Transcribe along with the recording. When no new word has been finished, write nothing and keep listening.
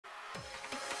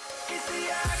It's the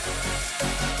yak.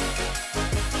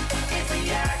 It's the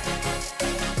yak.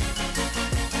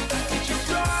 It's your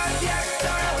drive, yak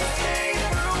style. Stay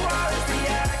for a while. It's the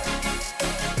yak.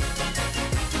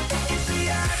 It's the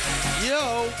yak.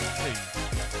 Yo,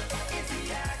 It's the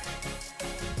yak.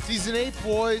 season 8,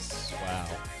 boys. Wow.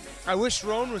 I wish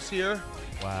Roan was here.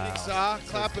 Wow.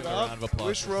 Clap it a round of up. applause.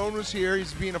 Wish Roan was here.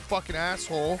 He's being a fucking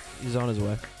asshole. He's on his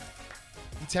way.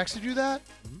 He texted you that?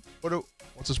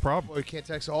 What's his problem? Oh, he can't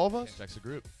text all of us? Can't text the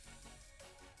group.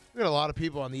 We got a lot of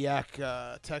people on the Yak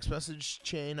text message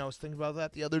chain. I was thinking about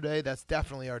that the other day. That's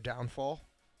definitely our downfall.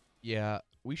 Yeah,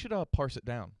 we should parse it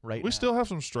down right We now. still have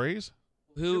some strays.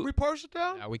 Did we parse it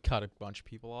down? Yeah, we cut a bunch of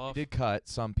people We off. did cut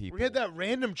some people. We had that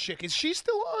random chick. Is she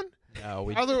still on? No,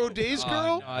 we Tyler O'Day's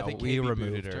girl? No, I think we KB removed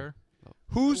booted her.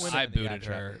 Who's? I booted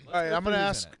her. All right, I'm gonna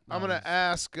Who's ask. in it? I'm gonna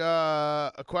ask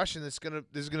a question this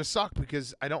is gonna suck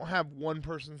because I don't have one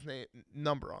person's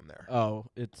number on there. Oh,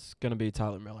 it's gonna be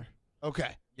Tyler Miller.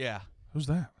 Okay, Yeah. Who's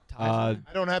that? Uh,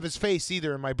 I don't have his face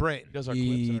either in my brain. He does our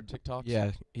clips and our TikToks.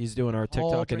 Yeah, he's doing our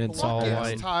TikTok and drink Insta water. Yes,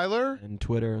 Right. Tyler. and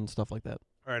Twitter and stuff like that.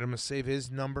 All right, I'm gonna save his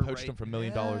number. Poached him for $1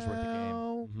 million worth of game.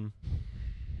 now. Mm-hmm.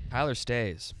 Tyler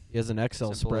stays. He has an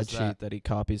Excel Simple as spreadsheet that he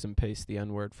copies and pastes the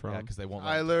N-word from. Yeah, because they won't.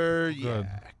 let Tyler Good.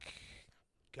 Yak.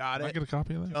 Got Can I it. get a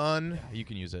copy of that? Done. Yeah, you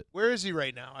can use it. Where is he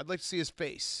right now? I'd like to see his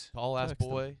face. Tall ass Text him.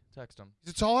 boy. Text him.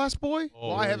 He's a tall ass boy. Oh,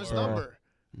 well, I have his Lord. number.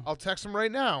 I'll text him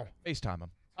right now. FaceTime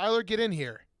him. Tyler, get in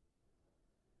here.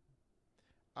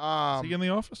 Is he in the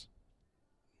office?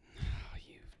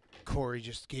 Corey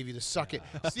just gave you the suck it.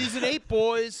 Season 8,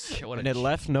 boys. What And a it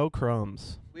left no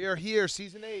crumbs. We are here.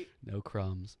 Season 8 no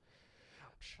crumbs.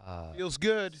 feels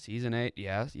good. Season 8,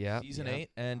 yeah. Season 8,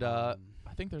 and I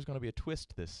think there's going to be a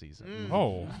twist this season. Mm.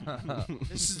 Oh.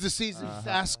 This is the season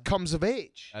Sass comes of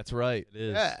age. That's right. It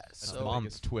is. Yeah. That's So the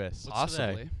biggest twist.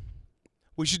 Possibly.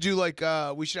 we should do like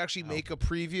we should actually make a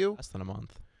preview. Less than a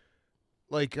month.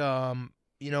 Like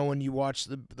you know when you watch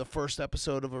the first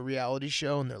episode of a reality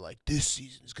show and they're like, this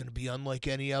season is going to be unlike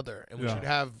any other, and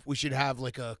we should have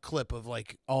like a clip of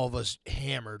like all of us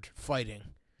hammered fighting.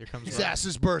 Here comes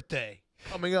Sass's birthday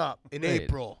coming up in Wait.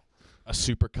 April. A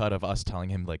super cut of us telling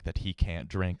him like that he can't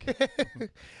drink.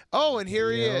 Oh, and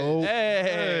here he is.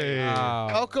 Hey,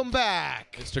 Welcome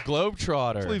back. Mr.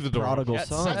 Globetrotter. Leave the door. Prodigal Jet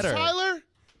son. That's setter. Tyler.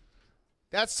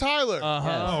 That's Tyler.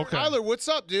 Uh-huh. Oh, okay. Tyler, what's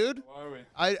up, dude?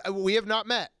 Where are we? We have not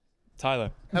met.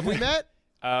 Tyler. Have we met?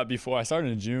 Before I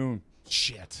started in June.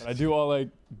 Shit. But I do all like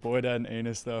boy dad and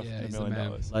anus stuff. Yeah, and he's $1 the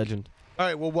million. man. Legend. All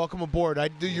right, well, welcome aboard.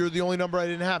 You're the only number I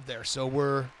didn't have there, so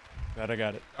we're Glad I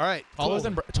got it. all right.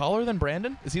 Taller than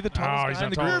Brandon? Is he the tallest he's guy in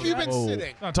not the Where taller. group? have you been Whoa.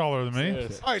 sitting? Not taller than me.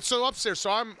 Serious. All right, so upstairs. So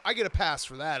I get a pass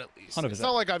for that at least. 100%. It's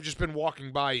not like I've just been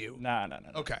walking by you. Nah.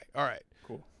 Okay, all right.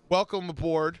 Cool. Welcome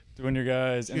aboard. Doing your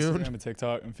guys' June. Instagram and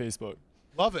TikTok and Facebook.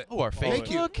 Love it. Oh, our Thank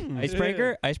you. Facebook?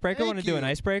 Icebreaker? Icebreaker? Thank Want to do an you.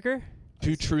 icebreaker?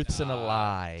 Two truths and a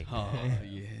lie. Oh,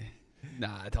 yeah.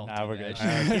 Nah, don't Nah, do we're that good.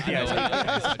 shit. Keep the I know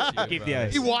ice. what it is. Keep the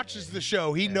ice. He watches the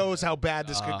show. He knows how bad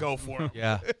this could go for him.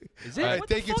 Yeah. Is All it? right, What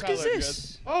thank the you, fuck is Tyler.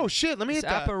 this? Oh shit! Let me This hit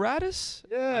that. apparatus?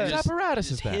 Yeah. Which apparatus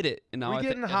Just is that? hit it, and now we I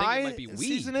getting think high it might be in weed.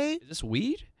 season 8? Is this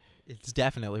weed? It's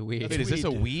definitely weed. Wait, is this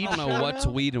a weed? I don't know what's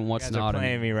weed and what's You guys not. are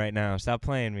playing in me right now. Stop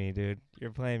playing me, dude.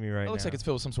 You're playing me right It now. looks like it's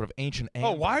filled with some sort of ancient Oh,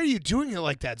 amber. why are you doing it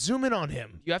like that? Zoom in on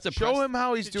him. You have to Show press, him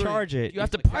how he's doing. Charge it. You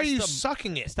have to Why are press you the.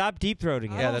 sucking it? Stop deep throating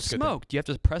it. I Yeah, don't that's good smoke. You have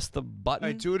to press the All button.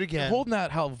 right, do it You're again. holding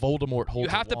that how Voldemort holds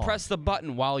You have a to wand. press the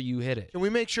button while you hit it. Can we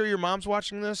make sure your mom's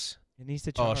watching this? It needs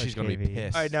to Oh, charge. she's gonna be KB.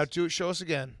 pissed. All right, now do it. Show us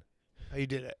again how you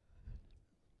did it.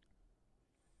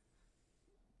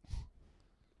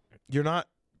 You're not.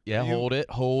 Yeah, You- hold it.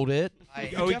 Hold it.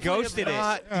 Oh, he ghosted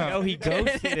it. No, he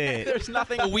ghosted it. There's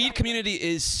nothing. The weed community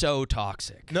is so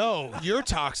toxic. No, you're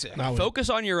toxic Focus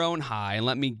on your own high and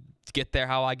let me get there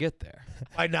how I get there.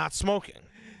 by not smoking.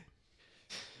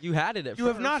 You had it at You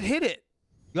have not hit it.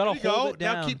 You gotta There you hold go. it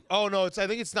down. Now keep. Oh no, I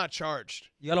think it's not charged.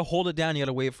 You gotta hold it down. You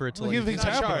gotta wait for it to. Well, you Like, think It's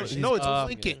not happening. charged. No, it's Uh,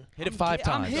 blinking. Hit it 5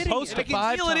 times. I'm hitting Supposed it. to I can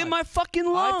five feel it in times. my fucking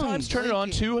 5 lungs. times. Turn it on.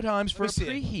 Blinking. 2 times for a Let me see it.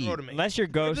 Throw preheat. it to me. unless you're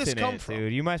Where did this ghosting come it, from?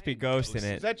 dude. You must be ghosting Is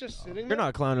it. that just sitting there? You're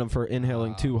not clowning him for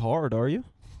inhaling too hard, are you?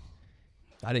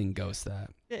 I didn't ghost that.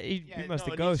 Yeah, you must no, have it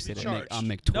needs to ghosted be it. charged. I'm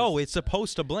McTwisted. No, it's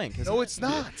supposed to blink. No, it's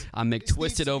not. I'm This needs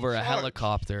McTwisted to be over a charged.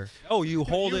 helicopter. Oh, you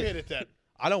hold you it. hit it then.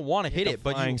 I don't want to hit the it,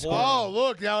 but flying you squirrel. hold Oh,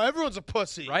 look, now everyone's a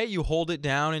pussy. right. You hold it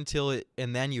down until it,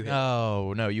 and then you hit.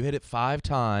 No, you hit it 5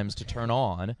 times to turn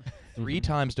on, 3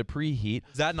 times to preheat,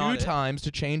 Is that 2 not it? times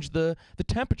to change the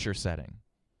temperature setting.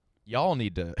 Y'all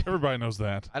need to. Everybody knows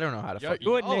that. I don't know how to Y'all, fucking.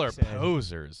 y'all are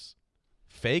posers.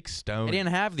 Fake stone. I didn't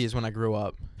have these when I grew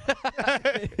up.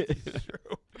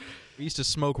 We used to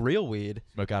smoke real weed.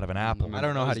 Smoke out of an apple. I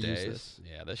don't know how to Those use days. this.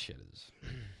 Yeah, this shit is.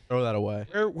 Throw that away.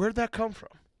 Where'd that come from?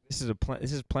 This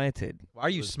is planted. Why are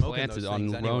you was smoking planted those on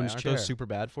things anyway? Roan's Aren't chair. those super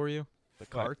bad for you? The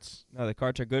carts? No, the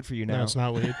carts are good for you now. No, it's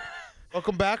not weed.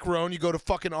 Welcome back, Roan. You go to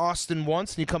fucking Austin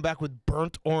once, and you come back with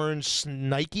burnt orange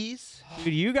Nikes.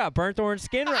 Dude, you got burnt orange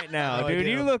skin right now, No, I dude.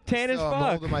 do. You look tan as Still, I'm fuck.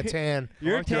 holding my tan.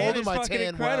 Your like your tan holding is my fucking tan well.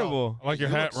 incredible. I like your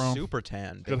You hat, look Ron. super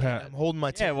tan. Good hat. I'm holding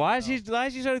my tan. Yeah, why is well.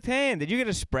 he so tan? Did you get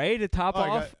a spray to top Oh,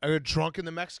 off? I got drunk in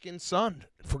the Mexican sun.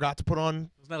 Forgot to put on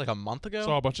Wasn't that like a month ago?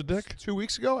 Saw a bunch of dick. 2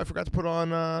 weeks ago. I forgot to put on.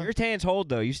 Your tan's hold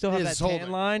though. You still have it that is tan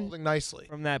holding, line holding nicely.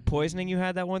 from that poisoning you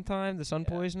had that one time, the sun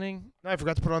poisoning. No, I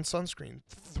forgot to put on sunscreen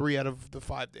 3 out of the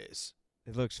 5 days.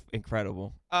 It looks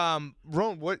incredible. Roan,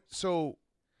 what? So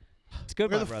It's good,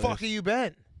 where my the brothers. fuck have you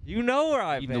been? You know where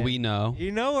I've Even been. we know.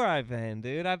 You know where I've been,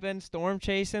 dude. I've been storm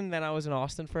chasing. Then I was in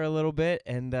Austin for a little bit,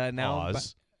 and now I'm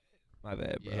Pause. my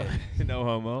bad, bro. Yeah. No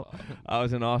homo. I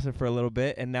was in Austin for a little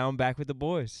bit, and now I'm back with the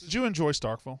boys. Did you enjoy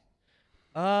Starkville?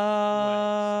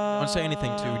 Don't say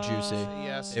anything too juicy.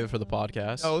 Yes. Save it for the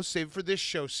podcast. No, save it for this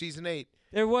show, season 8.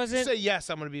 There If you wasn't. say yes,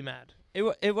 I'm gonna be mad.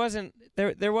 It wasn't.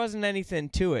 There wasn't anything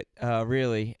to it,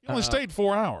 really. You only stayed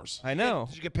 4 hours. I know.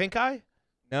 Did you get pink eye?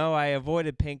 No, I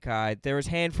avoided pink eye. There was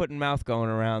hand, foot, and mouth going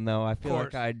around, though. I feel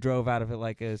like course. I drove out of it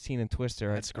like a scene in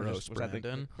Twister. That's I just gross, was at the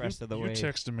Brandon. crest of the You wave.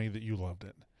 texted me that you loved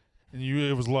it. And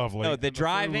it was lovely. No, And the food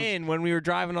drive was- in when we were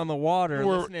driving on the water, You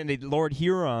were- listening to Lord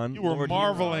Huron. You were Lord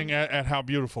marveling Huron. at how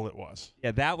beautiful it was.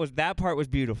 Yeah, that part was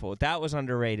beautiful. That was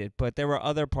underrated. But there were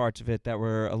other parts of it that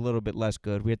were a little bit less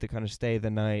good. We had to kind of stay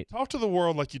the night. Talk to the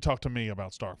world like you talked to me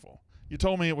about Starkville. You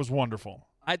told me it was wonderful.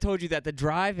 I told you that the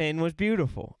drive-in was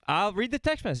beautiful. I'll read the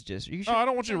text messages. You should No, I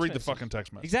don't want you to read the text messages. fucking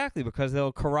text message. Exactly, because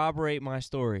they'll corroborate my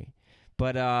story.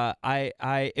 But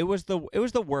it was the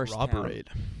worst town. Corroborate.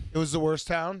 It was the worst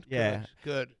town. Yeah.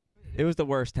 Good. It was the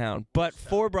worst town. But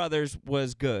Four Brothers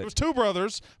was It good. was Two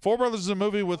Brothers. Four Brothers is a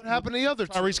movie with What happened to the other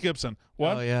two? Tyrese Gibson.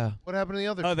 What? Oh yeah. What happened to the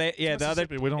other? Oh, two? the other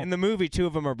Mississippi, we don't- in the movie, 2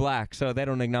 of them are black, so they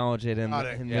don't acknowledge it in, Got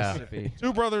it. in Yeah. Mississippi.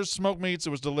 Two Brothers smoked meats. It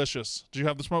was delicious. Did you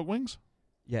have the smoked wings?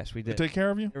 Yes, we Did did. they take care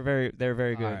of you? They're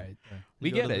very good. All right. We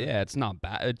You go get to it. the- Yeah, it's not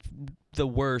bad. It's the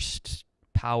worst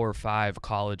Power 5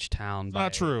 college town. It's by,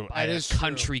 not true. By That a is true.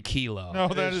 country kilo. No,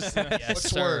 that is. Yes, What's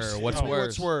sir. worse? What's Tell me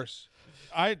worse? What's worse?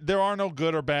 There are no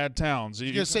good or bad towns.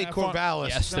 You're gonna say can have fun- Corvallis.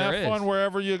 Yes, You can there have is. fun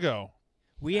wherever you go.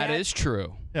 We That had, is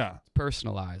true. Yeah.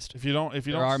 Personalized. If you don't,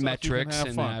 There are suck, you can metrics, have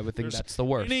and fun. I would think There's that's the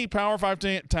worst. Any Power 5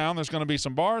 town, there's going to be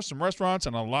some bars, some restaurants,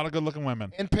 and a lot of good-looking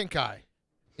women. And pink eye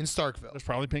in Starkville. There's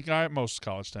probably pink eye at most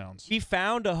college towns. we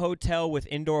found a hotel with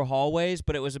indoor hallways,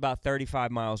 but it was about 35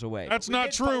 miles away. That's We not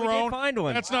did true, fi- we did Ron. find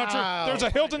one. That's not Wow. true. There's a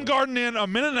Hilton Garden Inn a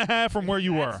minute and a half from where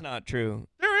you were. That's not true.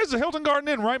 There is a Hilton Garden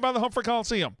Inn right by the Humphrey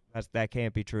Coliseum. That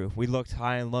can't be true. We looked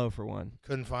high and low for one.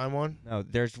 Couldn't find one. No,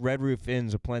 there's Red Roof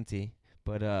Inns aplenty,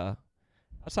 but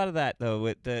outside of that though,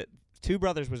 with the Two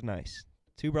Brothers was nice.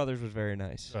 Two Brothers was very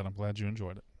nice. Good, I'm glad you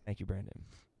enjoyed it. Thank you, Brandon.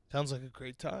 Sounds like a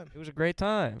great time. It was a great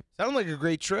time. Sounded like a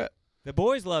great trip. The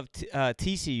boys loved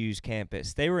TCU's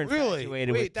campus. They were Really?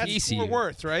 infatuated Wait, with that's TCU. Fort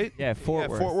Worth, right? Yeah, Fort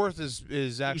Worth. Fort Worth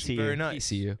is actually TCU. very nice.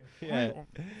 TCU. Yeah.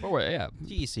 Fort Worth, yeah.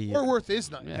 TCU. Fort Worth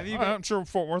is nice. Yeah. Have you I'm sure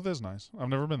Fort Worth is nice. I've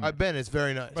never been there. I've been. It's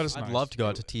very nice. But it's I'd nice. love to go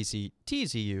out to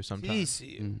TCU sometime.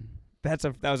 TCU. Mm.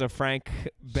 That was a Frank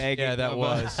begging. Yeah, that of,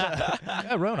 was.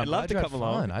 Yeah, Ron, I'd love to come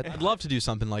along. I'd love to do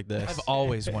something like this. I've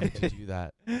always wanted to do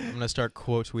that. I'm gonna start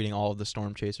quote tweeting all of the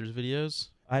Storm Chasers videos.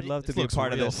 I'd love to This be a looks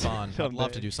part of real this. fun. I'd love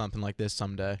to someday. do something like this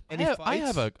someday. Any I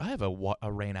have fights?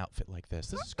 a rain outfit like this.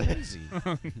 This is crazy.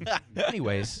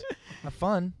 Anyways, have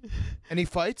fun. Any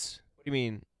fights What do you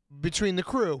mean? between the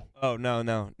crew? Oh no,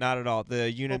 not at all. The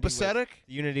unity. Was, Copacetic?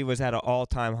 the unity was at an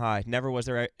all-time high. Never was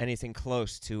there anything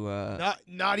close to.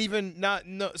 Not even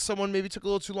no. Someone maybe took a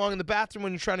little too long in the bathroom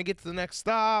when you're trying to get to the next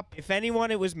stop. If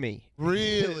anyone, it was me.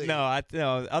 Really? No.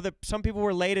 Some people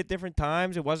were late at different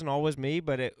times. It wasn't always me,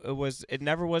 but it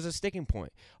never was a sticking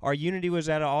point. Our unity was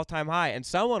at an all-time high, and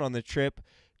someone on the trip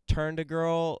turned a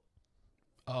girl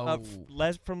Oh,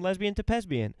 from lesbian to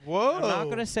lesbian. Whoa. I'm not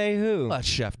gonna say who. That's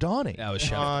Chef Donnie. that was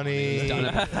Chef. Donnie. He's done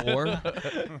it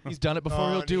before. He's done it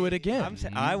before. He'll do it again.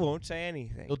 I won't say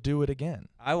anything. He'll do it again.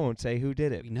 I won't say who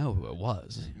did it. We know who it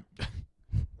was.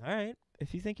 All right.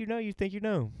 If you think you know, you think you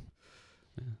know.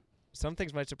 Some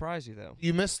things might surprise you, though.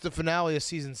 You missed the finale of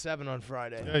season 7 on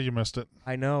Friday. Yeah, you missed it.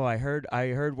 I know. I heard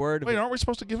word of Wait, it. aren't we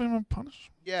supposed to give him a punish?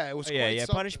 Yeah, it was. Oh, yeah. quite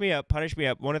something. Punish me up. Punish me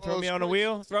up. Want to throw Well, me it's on a quite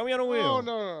wheel? Throw me on a wheel. Oh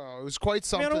no! It was quite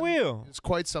Throw me something. on a wheel. It was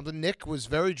quite something. Nick was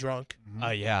very drunk.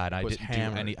 Yeah, and I Was didn't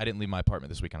hammered. I didn't leave my apartment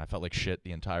this weekend. I felt like shit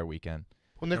the entire weekend.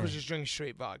 Well, Nick was just drinking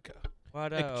straight vodka.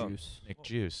 What? Nick Juice. Nick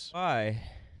Juice. Why?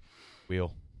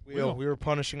 Wheel. We were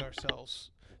punishing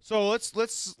ourselves. So let's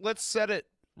set it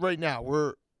right now.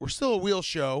 We're still a wheel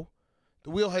show. The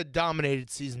wheel had dominated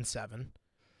season 7.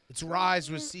 Its rise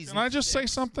was season. Can I just say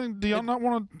 6. something? Do y'all not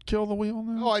want to kill the wheel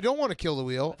now? No, I don't want to kill the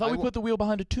wheel. I thought we put the wheel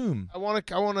behind a tomb. I want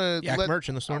to. Yak merch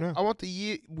in the store now. I want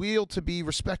the wheel to be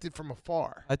respected from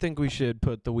afar. I think we should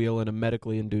put the wheel in a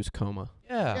medically induced coma.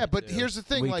 Yeah. Yeah, but here's the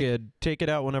thing. We like, could take it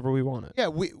out whenever we want it. yeah,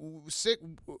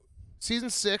 season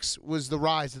 6 was the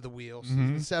rise of the wheel.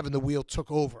 Season Mhm. 7, the wheel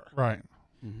took over. Right.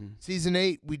 Season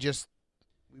 8, we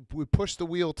pushed the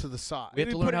wheel to the side. We have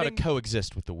to Maybe learn put it how to in-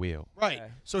 coexist with the wheel. Right.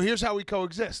 Okay. So here's how we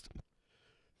coexist.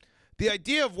 The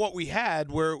idea of what we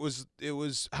had, where it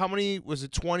was how many was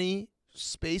it? 20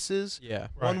 spaces, Yeah.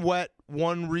 Right. 1 wet,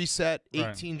 1 reset, Right.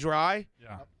 18 dry,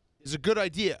 Yeah. is a good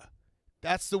idea.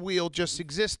 That's the wheel just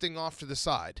existing off to the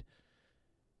side.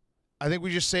 I think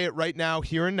we just say it right now,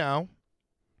 here and now.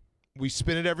 We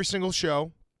spin it every single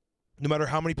show. No matter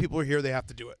how many people are here, they have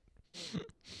to do it.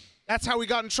 That's how we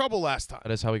got in trouble last time.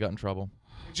 That is how we got in trouble.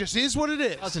 It just is what it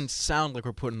is. It doesn't sound like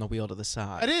we're putting the wheel to the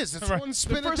side. It is. It's Right. one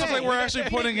spin a First, day. it's like we're actually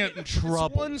putting it in It's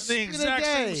trouble. one The spin exact a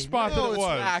same day. spot No, that it it's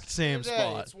was. Exact same spin a day.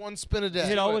 spot. It's one spin a day. Is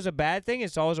it always a bad thing?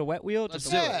 It's always a wet wheel? Let's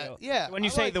Just do a it. wheel? Yeah, When you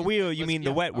I say like the it. wheel, you mean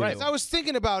the wet wheel. Right. I was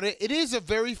thinking about it. It is a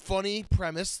very funny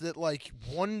premise that, like,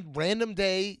 one random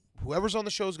day, whoever's on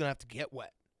the show is going to have to get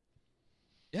wet.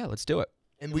 Yeah, let's do it.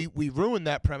 And we ruined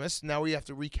that premise. Now we have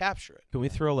to recapture it. Can we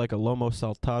throw like a Lomo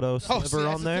Saltado Oh, see, sliver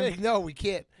that's on the there? thing. No, we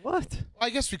can't. What? Well, I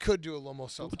guess we could do a Lomo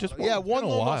Saltado. Just yeah, one. one Been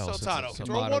a Lomo while since Saltado. it's So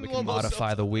Throw one we can Lomo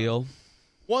modify the Saltado. wheel.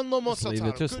 One Lomo Just leave Saltado.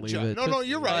 it, just Good leave job. it, No, just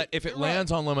you're leave it. right. But if it You're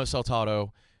lands on Lomo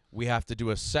Saltado, we have to do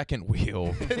a second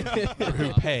wheel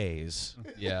who pays.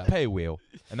 Yeah. Pay wheel.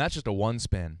 And that's just a one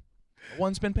spin. A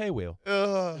one spin pay wheel.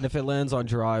 right. And if it lands on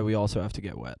dry, we also have to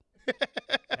get wet.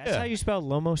 That's how you spell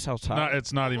Lomo Saltado. No,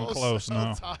 it's not even Lomo close, no.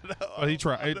 Saltado. But he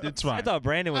tried. It's fine. I thought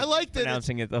Brandon was I liked it.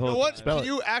 pronouncing it the You whole know what? time. Can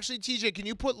you actually, TJ? Can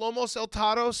you put Lomo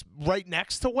Saltados right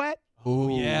next to wet?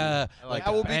 Oh, yeah. Like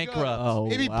that will be good. bankrupt. Oh,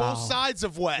 Maybe wow. both sides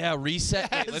of wet. Yeah, reset.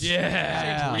 Yes. Let's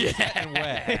Yeah. change reset and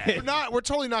wet. We're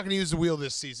totally not going to use the wheel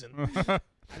this season. I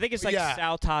think it's like Yeah.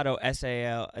 Saltado,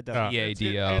 S-A-L. Yeah.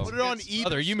 EADO. Put it on either.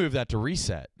 Other, you move that to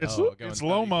reset. It's, Oh, it's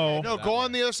going Lomo. No, go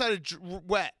on the other side of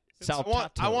wet. I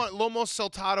Saltato. want Lomo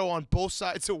Saltado on both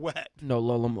sides of wet. No,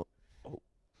 Lomo.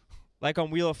 Like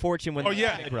on Wheel of Fortune when Oh, the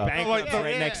yeah. bankrupt's Like right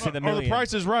the- next to the Or million. the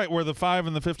Price is Right, where the 5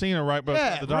 and the 15 are right both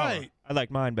Yeah, the dollar. right. I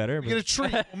like mine better. You but- get a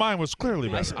treat. Well, mine was clearly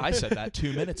I, better. I said that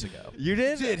 2 minutes ago. You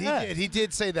did? He did. He Yeah. did. He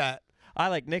did say that. I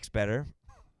like Nick's better.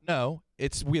 No,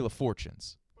 it's Wheel of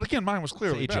Fortunes. But again, mine was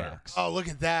clearly It's better. Ajax. Oh, look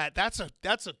at that. That's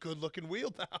a good looking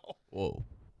wheel now. Whoa.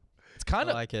 It's kind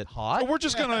I of like it. hot. So we're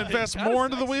just going to invest kinda more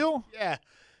into the sexy. wheel? Yeah.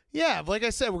 Yeah. Like I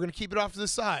said, we're gonna keep it off to the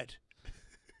side.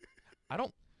 I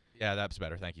don't. Yeah, that's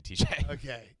better. Thank you, TJ.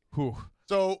 Okay. Whew.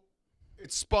 So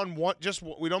it's spun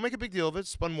we don't make a big deal of it. It's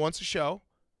spun once a show,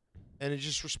 and it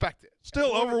just respect it.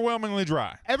 Still overwhelmingly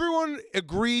dry. Everyone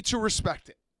agree to respect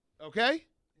it. Okay.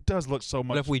 It does look so What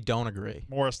much if we don't agree?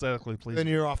 more aesthetically Then pleasing.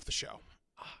 you're off the show.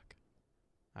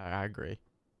 I agree.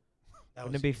 That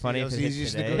Wouldn't was it be easy. funny That if was it the hit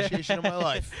easiest today? negotiation of my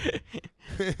life.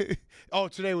 Oh,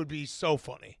 today would be so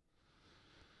funny.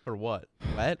 For what?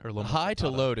 Wet or Lomo High to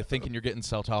Saltado? low to thinking you're getting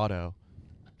Saltado.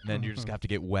 And then you just have to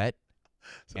get wet.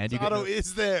 And you get Auto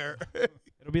is there.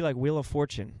 It'll be like Wheel of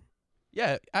Fortune.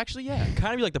 Yeah, actually, yeah.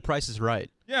 Kind of be like the Price is Right.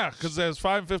 Yeah, because there's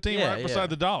 5 and 15 Yeah, right yeah. beside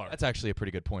the dollar. That's actually a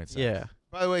pretty good point. Seth. Yeah.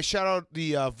 By the way, shout out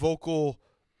the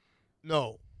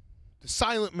the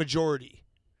silent majority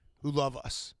who love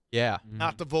us, Yeah.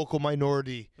 not the vocal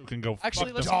minority. Who can go Actually,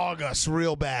 fuck let's- themselves. Dog us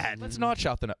real bad. Let's not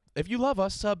shout them up. If you love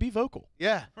us, be vocal.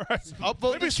 Yeah.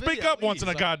 Upvote Maybe this speak video, up once in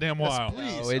a please. goddamn Yes, while.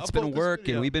 please. Oh, it's Upvote been this working.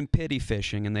 video. We've been pity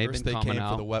fishing, and they've First been they coming came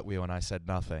out. for the wet wheel, and I said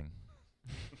nothing.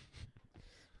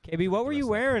 KB, what were you Rest of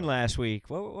that wearing part. last week?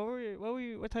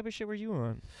 What type of shit were you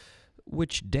on?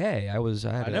 Which day? I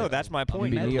had I know a- that's my a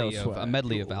point.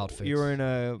 medley of outfits. You were in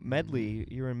a medley.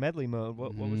 You were in medley mode.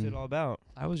 What was it Mhm. all about?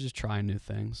 I was just trying new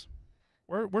things.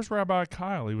 Where's Rabbi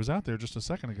Kyle? He was out there just a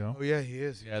second ago. Oh yeah, he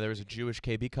is. Yeah, there was a Jewish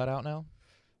KB cutout now.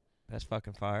 That's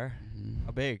fucking fire. Mhm.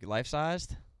 How big? Life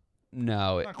sized?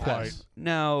 No, Not quite.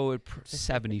 No,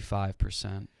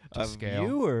 75% to Of scale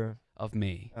you or? of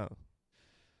me. Oh,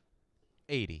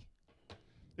 80.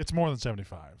 It's more than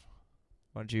 75.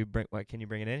 why don't you bring? What? Can you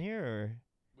bring it in here or?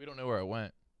 We don't know where it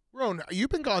went. Ron, you've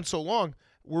been gone so long.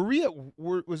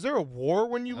 Was there a war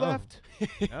when you Oh. left?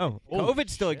 No, Oh, COVID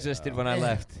still shit. existed when I Yeah.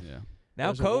 left. Yeah. Now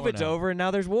There's a war COVID's now. over and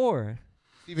now there's war.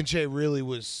 Stephen Che really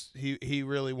was. He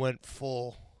really went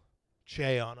full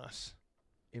Che on us.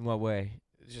 In what way?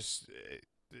 Just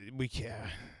we can't.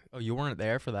 Oh, you weren't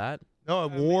there for that? No,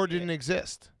 war didn't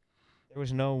exist. There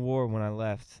was no war when I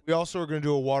left. We also are going to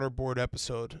do a waterboard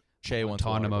episode. Che wants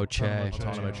Autonomo Che.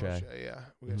 Autonomo Che. Yeah,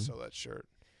 we gotta Mhm. sell that shirt.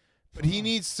 But he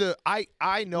needs to.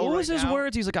 I know. What was right his now-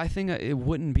 words? He's like, I think it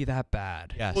wouldn't be that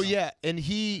bad. Yes. Well, yeah, and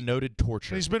he. Noted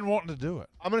torture. He's been wanting to do it.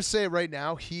 I'm gonna say it right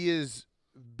now. He is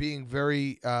being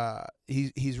very.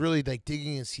 He's really like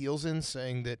digging his heels in,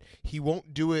 saying that he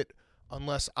won't do it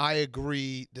unless I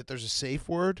agree that there's a safe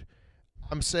word.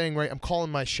 I'm saying I'm calling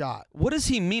my shot. What does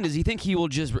he mean? Does he think he will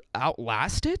just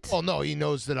outlast it? Well, no, he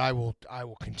knows that I will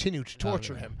continue to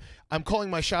torture him. I'm calling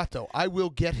my shot though. I will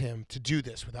get him to do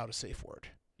this without a safe word.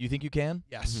 You think you can?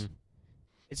 Yes.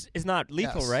 It's not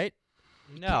lethal, Yes. right?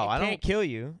 No, It I don't. can't kill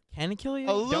you. Can it kill you?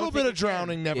 A little think bit it of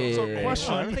drowning never. Yeah. So, Yeah.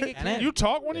 question: I don't think it Can it? You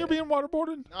talk when you're being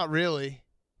waterboarded? Not really.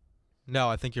 No,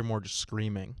 I think you're more just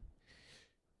screaming.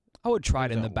 I would try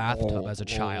it in the bathtub as a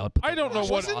child. Put I the don't know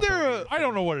water what. Wasn't there a- I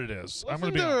don't know what it is. I'm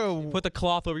gonna Wasn't be there honest. a- Put the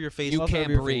cloth over your face. You Cloth over can't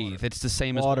your breathe. face. It's the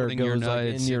same as Water holding goes your like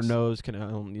nuts. in your nose. Can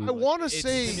you, I want to It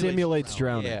say simulates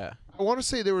drowning. Yeah. I want to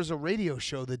say there was a radio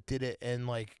show that did it and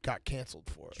like got canceled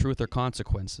for it. Truth or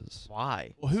consequences.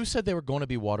 Why? Well, who said they were going to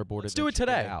be waterboarded? Let's do and it check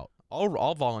today. Out?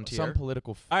 I'll volunteer. Some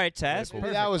political. All right, Taz. Maybe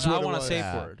that was I what it want a was. safe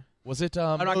Yeah. word. Was it?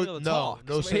 I'm not no- gonna be able to no, talk.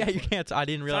 no So, yeah, safe you word. can't. I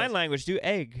didn't realize. Sign language. Do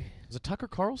egg. Was it Tucker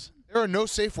Carlson? There are no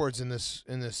safe words in this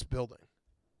building.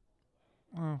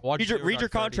 Watch Read your Zero Dark 30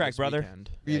 contract, this brother. weekend.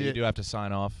 Yeah, Read you it. do have to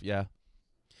sign off. Yeah.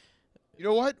 You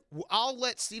know what? I'll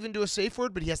let Steven do a safe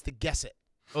word, but he has to guess it.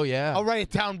 Oh yeah. I'll write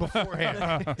it down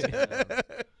beforehand.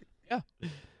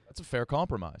 That's a fair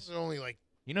compromise. It's only like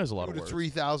He knows a lot 2,000 of to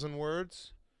words. 3,000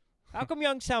 words. How come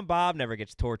Youngstown Bob never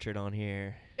gets tortured on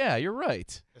here? Yeah, you're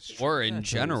right. That's true. Or in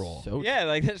general. So Yeah,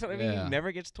 like that's what I mean. Yeah. He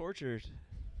never gets tortured.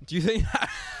 Do you think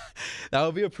that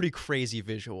would be a pretty crazy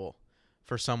visual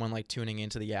for someone like tuning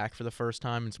into the Yak for the first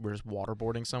time and we're just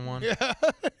waterboarding someone? Yeah.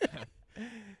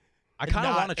 I kind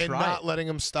of want to and try. not it. letting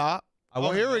him stop. I Oh,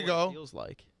 wanna here know we what go. It feels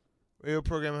like. Radio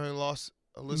program having lost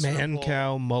a listener. Man poll.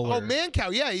 cow Muller. Oh, Man Cow.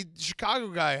 Yeah, he's a Chicago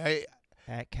guy.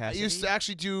 Pat I Cassidy. used to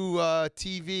actually do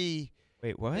TV.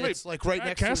 Wait, what? It's like right Pat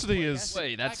next Cassidy to is.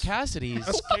 Wait, That's that's. Cassidy's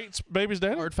That's Kate's baby's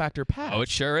daddy. hard factor pass. Oh, it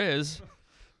sure is.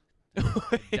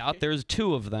 Doubt there's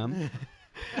two of them.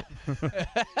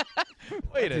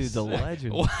 Wait a Dude's a sec.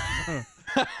 legend. What?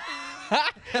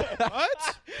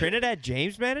 Trinidad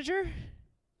James manager?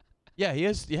 Yeah, he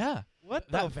is. Yeah. What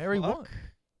That the very fuck? one.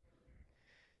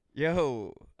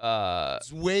 Yo,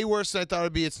 It's way worse than I thought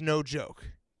it'd be. It's no joke.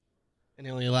 And it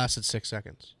only lasted 6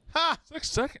 seconds. Ha! 6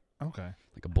 seconds. Okay.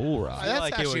 Like a bull ride. That's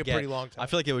like it actually a would pretty get- long time. I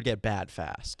feel like it would get bad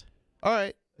fast. All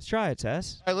right. let's try it,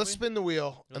 Tess. All right, let's spin the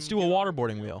wheel. Let's do a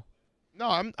waterboarding wheel. No,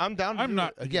 I'm down. To I'm do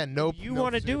not- it. Again. No. You no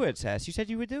want to safe do it, words. Tess? You said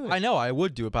you would do it. I know I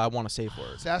would do it, but I want a safe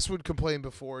word. Sass would complain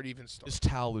before it even started. This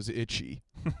towel is itchy.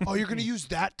 Oh, you're gonna use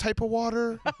that type of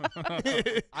water?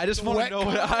 I just The want to wet know.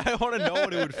 What, kind? I want to know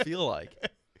what it would feel like.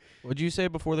 What'd you say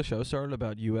before the show started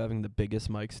about you having the biggest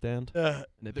mic stand? And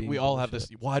it being We all have this.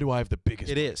 bullshit? Why do I have the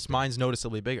biggest? It is. Mine's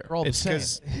noticeably bigger. We're all the It's same.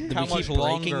 because How much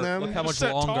longer? them. Look how much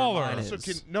Set longer taller. mine So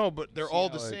is. no, but they're all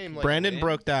the same. Like, Brandon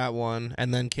broke that one,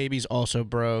 and then KB's also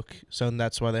broke, so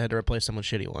that's why they had to replace them with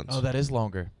shitty ones. Oh, that is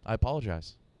longer. I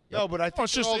apologize. No, but I think Oh,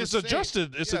 it's they're just all the it's same.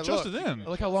 adjusted. It's Yeah, adjusted look. in.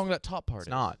 Look how long that top part It's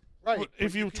is. not. Right.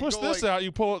 If but you can twist go this like- out,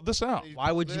 you pull this out. you Why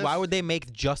do would you? this. Why would they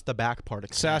make just the back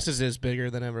part? Sass's is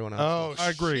bigger than everyone Oh, else. I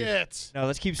agree. Shit. No,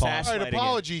 let's keep All Sass right, lighting it.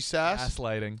 apologies, Sass.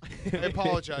 Gaslighting. I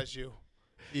apologize you.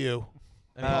 You.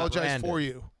 I Uh, apologize Brandon. for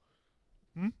you.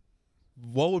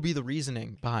 What would be the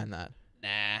reasoning behind that?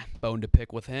 Nah, bone to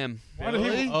pick with him. Why did he?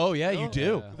 Really? Oh yeah, you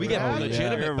do. Yeah. We get Yeah.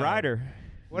 legitimate. You're a though. rider.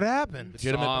 What happened?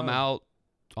 Legitimate Saw him bone. out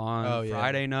on Oh, yeah.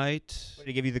 Friday night. Did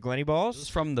he give you the Glenny It was balls?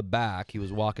 from the back. He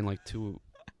was walking like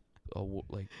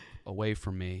away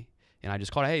from me, and I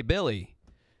just called, "Hey, Billy,"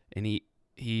 and he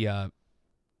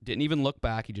didn't even look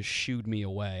back. He just shooed me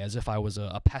away as if I was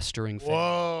a pestering fan.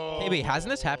 Whoa. Hey, wait,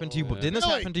 hasn't this happened to you? Didn't this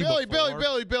Billy, happen to you Billy,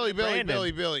 before? Billy, Brandon.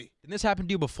 Billy. Didn't this happen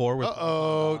to you before? With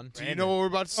Uh-oh. Do you know what we're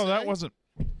about to say? Oh, that wasn't.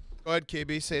 Go ahead,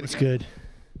 KB. Say it It's again. good.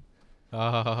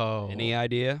 Oh, Any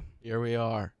idea? here we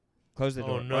are. Close the Oh,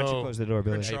 door. Why don't you no. close the door,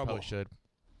 Billy? in Hey, you trouble. probably should.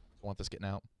 I want this getting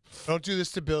out. Don't do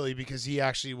this to Billy because he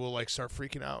actually will like start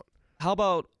freaking out. How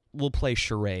about we'll play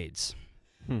charades?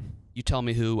 You tell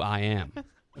me who I am.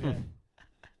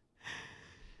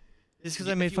 Just because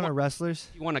If I made you fun want- of wrestlers?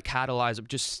 If you want to catalyze it,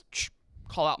 just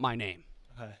call out my name.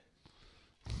 All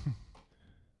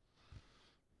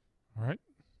right.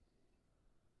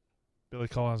 Billy,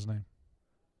 call out his name.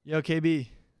 Yo, KB.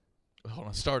 Hold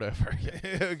on, start over.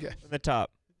 Okay. From the top.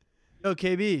 Yo,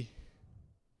 KB.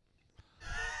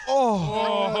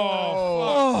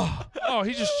 Oh,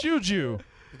 he just shooed you.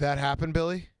 that happen,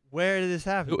 Billy? Where did this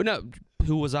happen? No,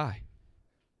 who was I?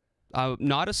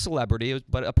 Not a celebrity,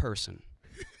 but a person.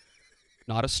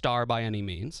 Not a star by any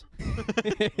means.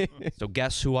 So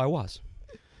guess who I was?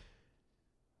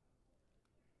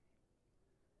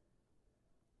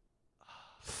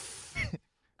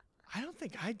 I don't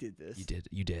think I did this. You did.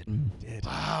 You did.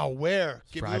 Wow, where?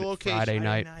 Give me Friday, the location. Friday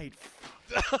night.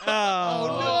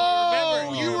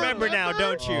 Oh, no! You remember now,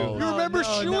 don't you? You remember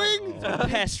shoeing?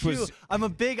 Pest was. I'm a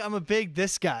big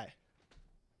this guy.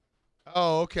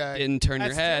 Oh, okay. Didn't turn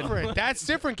your head. Different. That's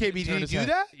different, KB. Did Turn you his do head.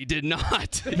 that? He did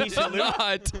not. He did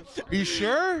not. Are you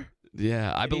sure?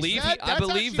 Yeah, I believe. That- I that's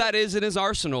believe actually- that is in his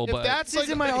arsenal, If but that's like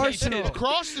in my arsenal.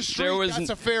 across the street, there was that's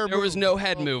a fair there was move. no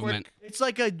head Real quick. movement. It's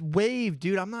like a wave,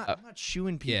 dude. I'm not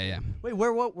shooing people. Yeah, yeah. Wait,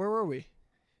 where were we?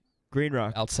 Green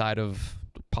Rock. Outside of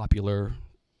the popular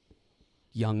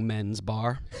young men's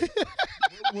bar.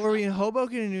 Were we in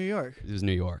Hoboken in New York? It was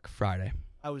New York, Friday.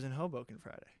 I was in Hoboken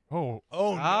Friday. Oh,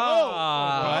 Oh no!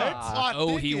 Ah. What?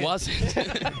 Oh, he wasn't.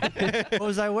 What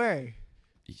was I wearing?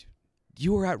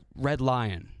 You were at Red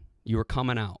Lion. You were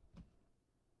coming out.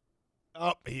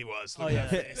 Oh, he was. Oh yeah.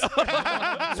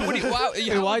 So what do you,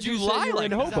 how why'd would you you say lie you were like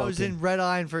in that? Hoboken? I was in Red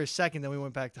Lion for a second, then we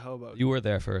went back to Hoboken. You were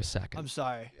there for a second. I'm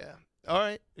sorry. Yeah. All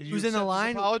right. Did you Who's in the accept his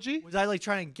line? Apology. Was I like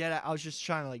trying to get at? I was just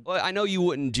trying to like. Well, I know you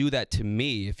wouldn't do that to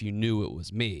me if you knew it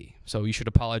was me. So you should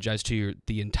apologize to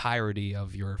the entirety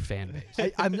of your fan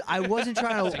base. I wasn't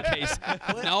trying In to. case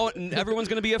no, everyone's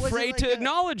gonna be Was it afraid like to a-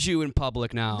 acknowledge you in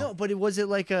public now. No, but was it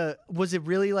like a? Was it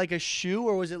really like a shoe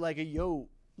or was it like a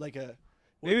like a?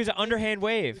 Maybe it was an underhand It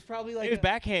wave. was probably It like was a,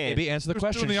 backhand. Maybe answer the Who's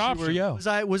question. doing the Shoe or option?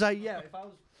 yo? Was I? Yeah. If I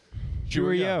was. Shoe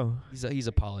or yo. He's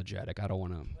apologetic. I don't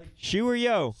want to. Shoe or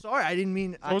yo. Sorry, I didn't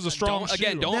mean. it was a strong shoe.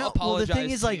 Again, don't Now- well, the apologize. thing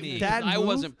is, to like, me, 'cause that I move-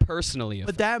 wasn't personally But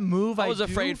affected. that move, I was do,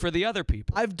 afraid for the other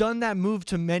people. I've done that move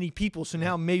to many people, so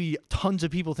now maybe tons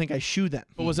of people think I shoe them.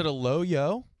 But was it a low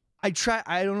yo? I try.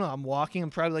 I don't know. I'm walking. I'm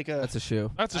probably like a. That's a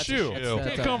shoe. That's a shoe. That's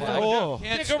Can't a- come from Oh.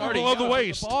 can't come from below the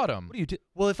waist. Bottom. What do you do?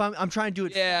 Well, if I'm trying to do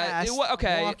it Yeah, fast.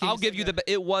 okay. walking I'll is give like you a- the.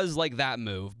 It was like that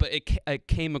move, but it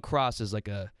came across as like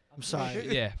a. I'm sorry.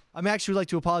 Yeah. I'm actually like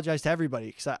to apologize to everybody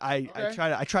because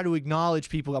I try to acknowledge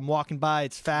people. I'm walking by.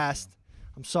 It's fast.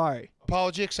 I'm sorry.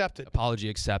 Apology accepted. Apology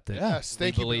accepted. Yes,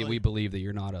 thank you, Billy. We believe that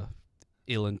you're not a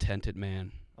ill-intended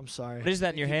man. I'm sorry. What is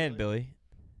that in your hand, Billy?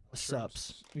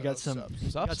 Sups. We got some.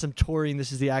 Subs. Got some taurine.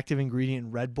 This is the active ingredient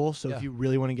in Red Bull. So Yeah. if you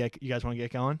really want to get, you guys want to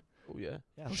get going. Oh yeah.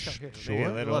 Yeah, let's go. Here. Maybe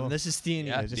a little. 11. This is theanine.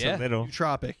 Yeah, Just yeah. a little.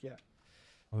 Nootropic. Yeah.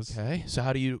 Okay. So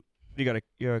how do you You got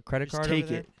a credit Just card? take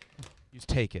over it. you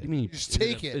take it? You mean Just is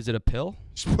take a- it. Is it a pill?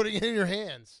 Just putting it in your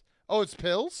hands. Oh, it's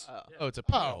pills. Oh, it's a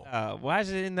Oh. pill. Why is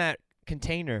it in that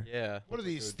container? Yeah. What are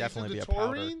these? It would definitely these be are a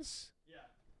the powder. taurines?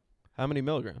 How many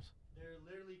milligrams? They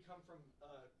literally come from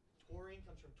taurine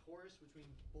comes from Taurus, which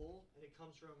means bull, and it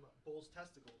comes from bull's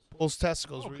testicles. Bull's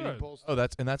testicles. Oh, We're eating good. bull's Oh,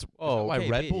 that's Oh, why okay,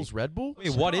 Red baby. Bull's Red Bull?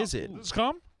 Wait, what is it? Does this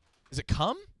come? Is it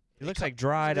cum? It looks like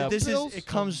dried up. This pills? is it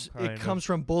comes Kind of.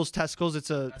 from bull's testicles.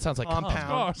 It's a That sounds like cum.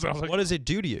 compound. Oh, sounds like What does it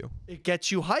do to you? It gets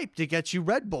you hyped. It gets you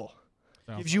Red Bull.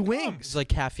 Gives you wings. It's like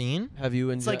caffeine. Have you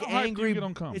It's like How high do you angry. get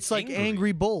on cum? It's like Angry.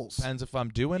 angry bulls. Depends if I'm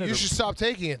doing it. You or- should stop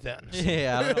taking it then.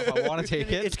 Yeah, I don't know if I want to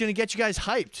take it. It's gonna get you guys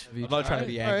hyped. Have you I'm not trying to tried?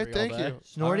 be All angry. right, thank all day. you.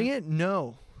 Snorting it?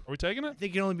 No. Are we taking I it?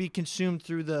 think it can only be consumed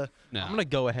through the No. I'm gonna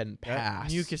go ahead and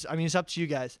pass. mucus. I mean, it's up to you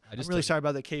guys. I I'm just really took- sorry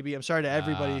about that, KB. I'm sorry to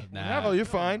everybody. Nah, Oh, you're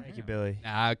fine. Thank you, Billy.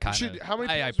 Nah, You kind should, of. how many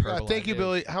I pills you got? hyperbolized Thank you, it.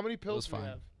 Billy. How many pills do was we fine.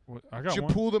 have? What- I You got should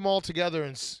one. pool them all together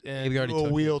and we already do a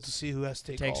took wheel yours. to see who has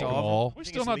to take Takes all. all. We Think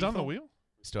still it's not done the lethal? wheel.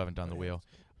 Still haven't done the wheel.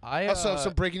 I Also, have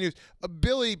some breaking news.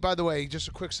 Billy, by the way, just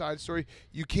a quick side story.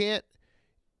 You can't.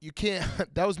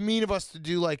 That was mean of us to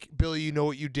do. Like, Billy, you know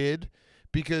what you did,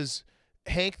 because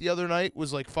Hank the other night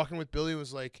was like fucking with Billy.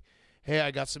 Was like, hey,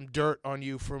 I got some dirt on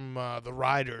you from the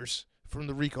Riders, from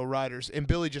the Rico Riders, and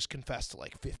Billy just confessed to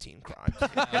like 15 crimes.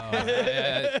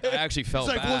 I actually felt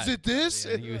He's like, bad. was it this?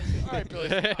 Yeah, he was- All right,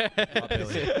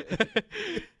 Billy.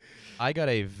 I got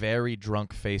a very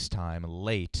drunk FaceTime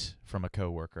late from a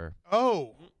coworker.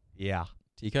 Oh, Yeah.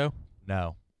 Tico?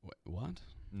 No. What?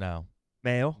 No.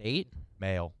 Male? Nate?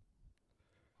 Male.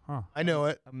 I know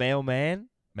it. A mailman?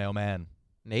 Mailman.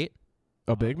 Nate?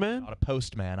 A big man? Not a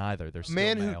postman either. They're still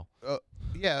Man male. who?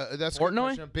 Yeah, that's a good Portnoy?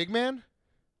 question. A big man?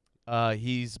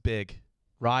 He's big.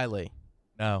 Riley.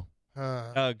 No.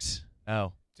 Uggs.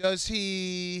 No. Does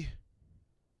he?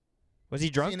 Was he Is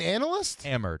he drunk? an analyst?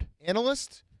 Hammered.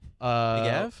 Analyst? Big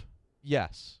Ev?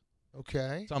 Yes.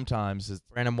 Okay. Sometimes.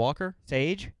 Brandon Walker?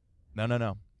 Sage?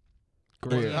 No.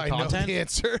 Great. I know Content? the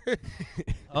answer.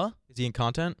 Huh? Is he in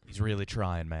content? He's really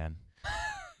trying, man.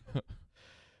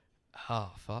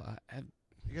 Oh, fuck.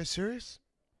 You guys serious?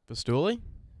 Bastooli?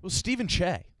 was Stephen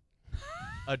Che.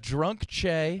 A drunk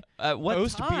Che What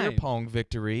post beer time? pong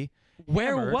victory.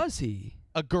 Where hammered. was he?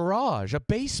 A garage, a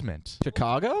basement.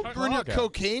 Chicago? You were in your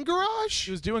cocaine garage?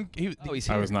 He was doing. He's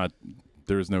I here. was not.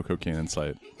 There was no cocaine in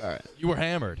sight. You were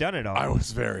hammered. Done it all. I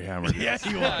was very hammered. Yes,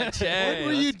 you were. What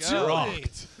were you doing?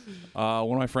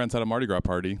 One of my friends had a Mardi Gras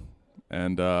party,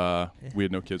 and we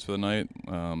had no kids for the night.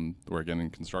 We're getting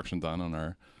construction done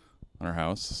on our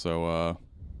house, so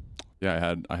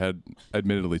yeah, I had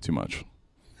admittedly too much.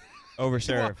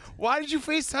 Overserved. Why did you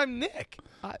FaceTime Nick?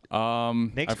 Nick's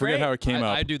I forget great. how it came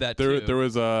up. I do that there, too. There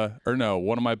was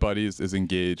one of my buddies is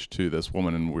engaged to this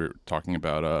woman, and we were talking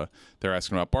about they're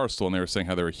asking about Barstool, and they were saying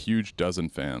how they were huge Dozen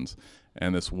fans.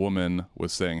 And this woman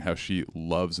was saying how she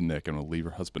loves Nick and will leave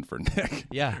her husband for Nick.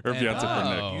 Yeah. Her fiance for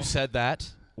Nick. You said that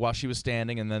while she was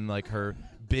standing, and then like her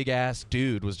big ass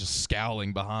dude was just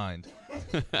scowling behind.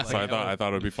 So I thought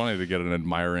it would be funny to get an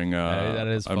admiring that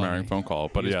is admiring funny. phone call.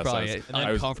 But He was yes, probably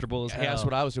I was uncomfortable as He asked hell.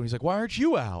 what I was doing. He's like, "Why aren't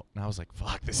you out?" And I was like,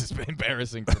 "Fuck, this has been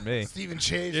embarrassing for me." Steven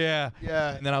changed. Yeah.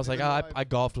 Yeah. And then I was like, Really I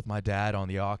golfed with my dad on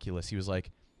the Oculus. He was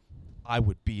like, I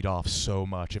would beat off so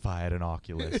much if I had an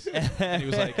Oculus. And he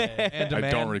was like, man to I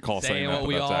man. don't recall saying that, what but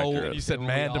we that's all- accurate. You said What we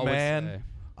man to always man. say.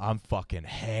 I'm fucking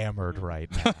hammered right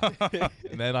now.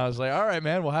 And then I was like, all right,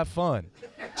 man, we'll have fun.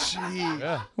 Gee.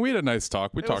 Yeah. We had a nice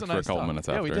talk. We It was talked a for a nice couple talk. minutes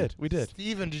yeah, after. we did. We did.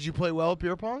 Steven, did you play well at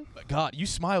beer pong? But God, you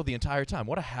smiled the entire time.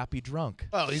 What a happy drunk.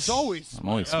 Well, he's always. I'm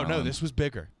always Oh, no, smiling. this was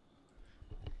bigger.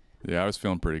 Yeah, I was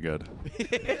feeling pretty good.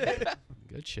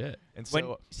 Good shit. And When,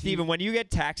 so, Steven, when you get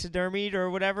taxidermied or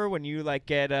whatever, when you like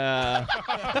get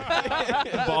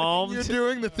bombed, You're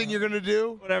doing the thing you're gonna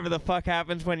do. whatever the fuck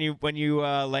happens when you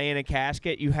lay in a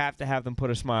casket, you have to have them put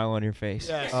a smile on your face.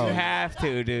 Yes. You have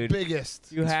to, dude.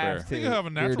 Biggest. You have fair. to. You You have a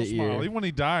natural to smile. ear. Even when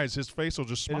he dies, his face will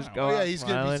just They smile. just go Oh, yeah, out he's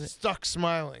gonna smiling. be stuck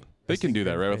smiling. They can do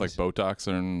that, right? With face. like Botox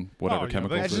and whatever Oh, yeah,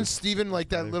 chemicals. Imagine they- Steven, like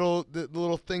that the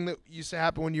little thing that used to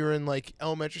happen when you were in like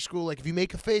elementary school. Like if you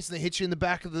make a face and they hit you in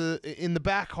the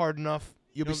back hard enough,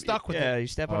 you'll be stuck with Yeah, it. you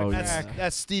step on Oh, a yeah. crack.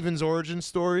 That's Steven's origin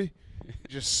story.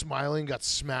 Just smiling, got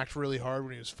smacked really hard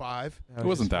when he was 5. It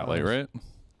wasn't that late, right?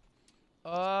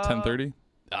 10:30.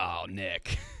 Oh,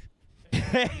 Nick.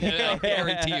 I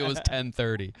guarantee it was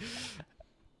 10:30.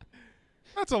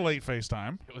 That's a late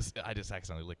FaceTime. it was. I just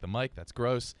accidentally licked the mic. That's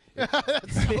gross.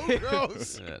 That's so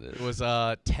gross. It was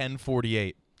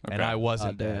 10:48, and Okay. I was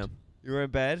in bed. damn. You were in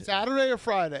bed. Saturday or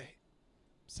Friday?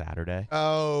 Saturday.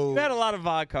 Oh, You had a lot of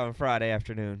vodka on Friday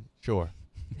afternoon. Sure.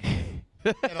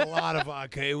 had a lot of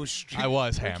vodka. It was. I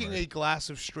was drinking hammered. a glass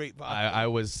of straight vodka. I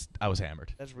was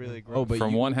hammered. That's really gross. Oh, but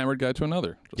From one hammered guy to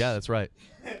another. Just- Yeah, that's right.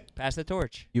 Pass the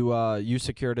torch. you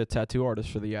secured a tattoo artist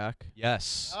for the yak.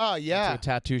 Yes. Oh Went yeah. to a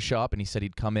tattoo shop, and he said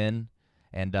he'd come in,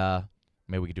 and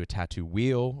maybe we could do a tattoo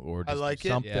wheel or I just like do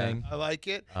it. something. I like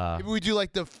it. Uh, Maybe we do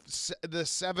like the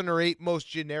 7 or 8 most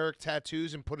generic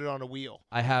tattoos and put it on a wheel.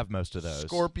 I have most of those.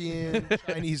 Scorpion,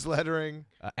 Chinese lettering,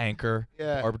 Anchor,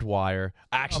 Yeah. barbed wire.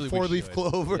 Actually, a we 4-leaf should.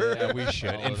 clover. Yeah, we should.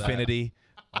 All of that. Infinity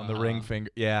on the ring finger.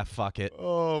 Yeah, fuck it.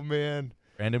 Oh man.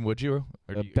 Brandon, would you?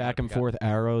 Or do you Back you and got- forth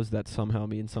arrows that somehow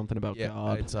mean something about Yeah,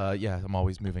 God. it's yeah. I'm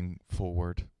always moving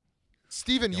forward.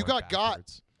 Steven, you going got got.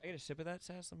 backwards. I get a sip of that,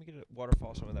 Sass. Let me get a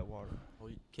waterfall. Some of that water.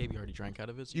 Well, KB already drank out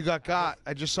of his. You got.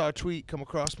 I just saw a tweet come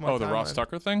across my. Oh, the Ross timeline.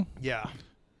 Tucker thing? Yeah.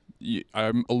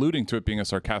 I'm alluding to it being a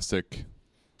sarcastic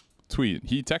tweet.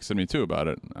 He texted me too about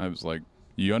it. I was like,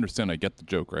 "You understand? I get the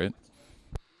joke, right?"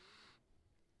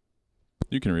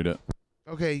 You can read it.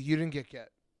 Okay, you didn't get. You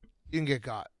didn't get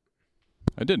got.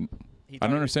 I didn't. I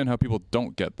don't understand how people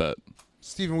don't get that.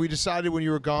 Steven, we decided when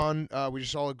you were gone, we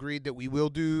just all agreed that we will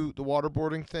do the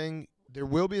waterboarding thing. There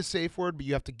will be a safe word, but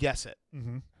you have to guess it.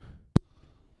 Mm-hmm.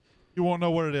 You won't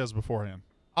know what it is beforehand.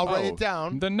 I'll write Oh, it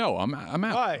down. Then no, I'm out.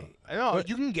 Why? I know.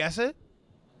 You can guess it.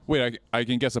 Wait, I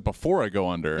can guess it before I go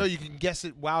under. No, you can guess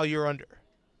it while you're under.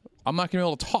 I'm not gonna be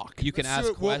able to talk. You can Let's do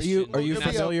ask it. Well, questions. Are you It'll be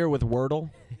a- familiar with Wordle?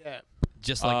 Yeah.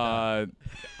 Just like that.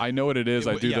 I know what it is.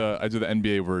 Yeah, I do yeah. the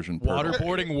NBA version. Purple.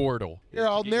 Waterboarding Wordle. Here,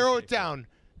 I'll narrow it down.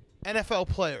 NFL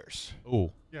players,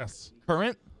 Ooh. Yes.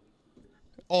 Current?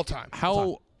 all time.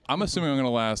 How? I'm assuming I'm gonna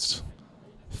last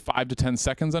 5 to 10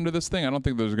 seconds under this thing. I don't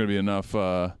think there's gonna be enough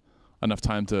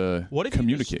time to What if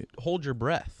communicate. you just hold your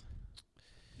breath?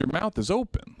 Your mouth is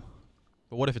open.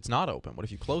 But what if it's not open? What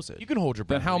if you close it? You can hold your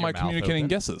breath. Then how with am I your mouth communicating open.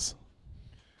 guesses?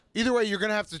 Either way, you're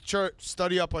gonna have to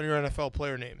study up on your NFL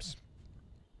player names.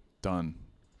 Done.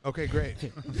 Okay, great.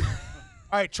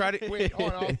 All right, try to wait.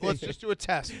 Hold on, let's just do a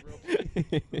test.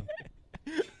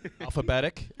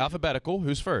 Alphabetical.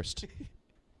 Who's first?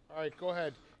 All right, go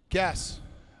ahead. Guess.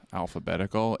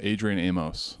 Alphabetical. Adrian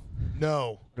Amos.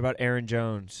 No. What about Aaron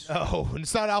Jones? No,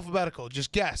 it's not alphabetical.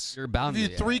 Just guess. You're bound Give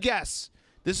to. you 3 guess.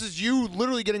 This is you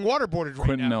literally getting waterboarded right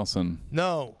Quentin now. Nelson.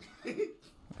 No.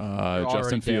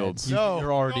 Justin Fields. No.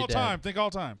 You're already all dead. time. Think all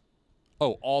time.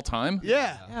 Oh, all time?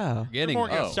 Yeah. Yeah. Getting More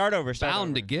Oh. Start over. Start bound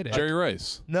over. to get it. Jerry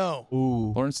Rice. No.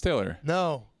 Ooh. Lawrence Taylor.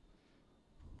 No.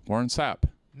 Warren Sapp.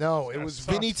 No. It was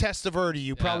Vinny Testaverde.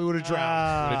 You probably would have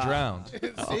drowned. Would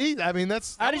have drowned. See? I mean,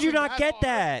 that's. How that did you wasn't not get hard.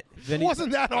 that? It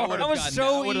wasn't that hard. That was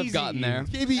so I would have easy. gotten there.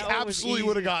 KB That was absolutely easy.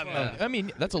 would have gotten that. I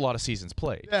mean, that's a lot of seasons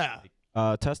played. Yeah.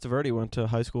 Testaverde went to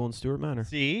high school in Stewart Manor.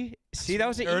 See, that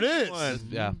was an There it easy is. one.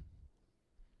 Yeah.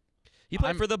 He played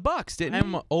I'm- for the Bucks, didn't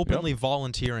I'm he? openly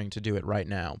volunteering to do it right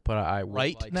now, but I would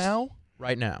Right like now?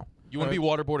 Right now. You want to be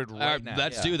waterboarded right now?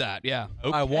 Let's do that. Yeah.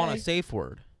 I want a safe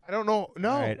word. I don't know.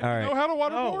 No. All right, all right. Know how to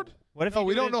waterboard? What if No, you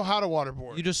we do don't it- know how to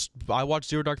waterboard. You just I watched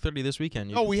Zero Dark 30 this weekend.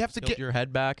 You No, just we have to tilt get- your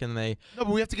head back and they No, but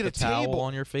we have to get a towel table.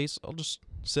 on your face. I'll just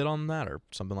sit on that or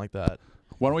something like that.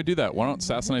 Why don't we do that? Why don't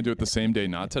Sass and I do it the same day,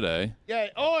 not today? Yeah.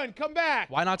 Owen, come back.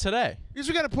 Why not today? Because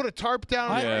we got to put a tarp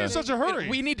down. Why Yeah. are you in such a hurry?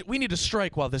 We need to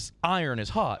strike while this iron is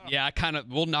hot. Yeah, I kind of.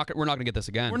 We're not gonna get this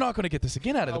again. We're not going to get this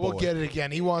again out of the We'll board. get it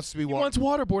again. He wants to be He wants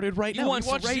waterboarded right now. wants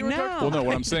wants right zero dark now. Well, no,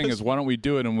 what I'm saying is why don't we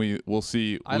do it and we'll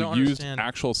see. I We'll don't use understand.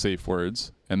 actual safe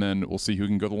words and then we'll see who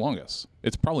can go the longest.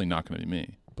 It's probably not going to be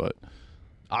me, but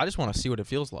I just want to see what it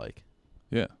feels like.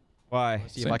 yeah. Why?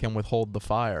 See if I can withhold the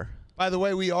fire. By the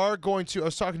way, we are going to. I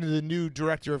was talking to the new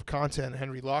director of content,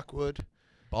 Henry Lockwood.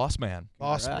 Boss man.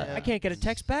 Boss All right. man. I can't get a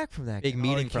text back from that. Big guy.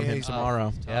 meeting from him he's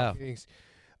tomorrow. Yeah. Meetings.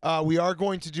 We are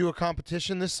going to do a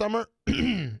competition this summer.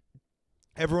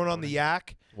 Everyone on the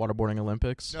yak. Waterboarding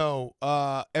Olympics. No,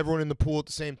 everyone in the pool at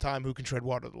the same time who can tread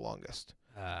water the longest.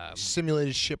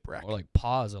 Simulated shipwreck. Or like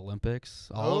pause Olympics.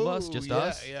 All of us, just yeah,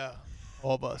 us, Yeah,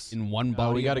 all of us. in one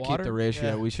body. we got got to keep the ratio.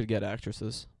 Yeah. We should get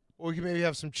actresses. Or we can maybe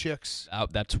have some chicks.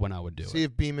 That's when I would do See it.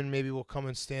 if Beeman maybe will come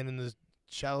and stand in the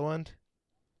shallow end.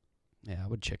 Yeah, I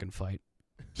would chicken fight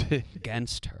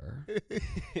against her.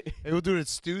 Maybe we'll do it at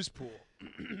Stu's pool.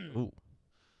 Ooh.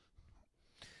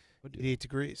 88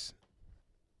 degrees.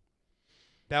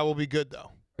 That will be good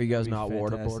though. Are you guys That'd be not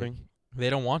fantastic. waterboarding? They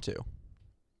don't want to.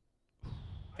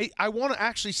 I want to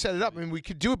actually set it up. I mean, we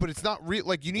could do it, but it's not real.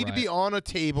 Like, you need to be Right. on a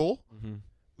table. Mm-hmm.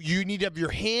 You need to have your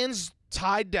hands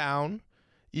tied down.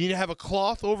 You need to have a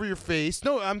cloth over your face.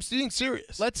 No, I'm being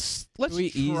serious. Let's we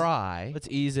ease- try. Let's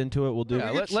ease into it. We'll do.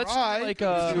 Yeah, we let's could try. do like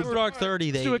Zero Dark 30.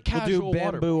 let's They, do a We'll casual do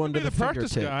bamboo water. under Be the the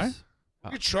practice fingertips. guy.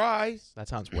 you could try. that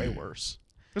sounds way worse.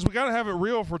 Because we got to have it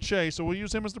real for Che, so we'll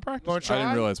use him as the practice. You want to I try?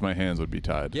 didn't realize my hands would be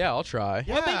tied. Yeah, I'll try.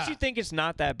 Yeah. What makes you think it's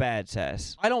not that bad,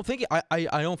 Sass? I don't think I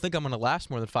don't think I'm gonna last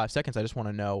more than 5 seconds. I just want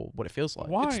to know what it feels like.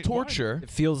 Why? It's torture. It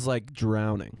feels like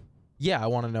drowning. Yeah, I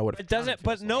want to know what It doesn't.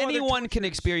 But no other Anyone can tortures-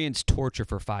 experience torture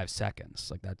for 5 seconds.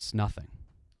 Like that's nothing.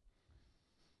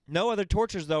 No other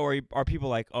tortures though are people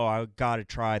like, oh, I gotta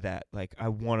try that. Like I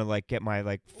want to like get my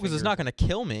like. because it's finger- not gonna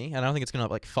kill me, and I don't think it's gonna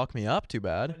like fuck me up too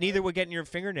bad. Neither would getting your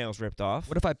fingernails ripped off.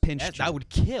 What if I pinched you? That would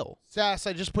kill. Sass,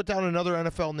 I just put down another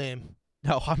NFL name.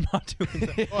 No, I'm not doing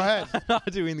that. Go ahead. I'm not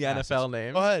doing the NFL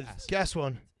name. Go ahead. Guess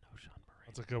one.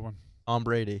 That's a good one. Tom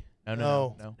Brady.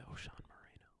 No.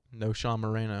 No Sean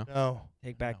Moreno. No.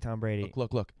 Take back Tom Brady.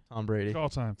 Look. Tom Brady. Think all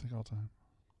time. Think all time.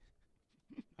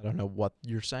 I don't know what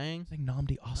you're saying. Like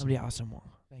Namdi Awesome.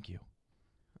 Thank you.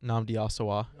 Namdi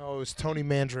Asawa. No, it was Tony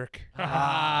Mandrick.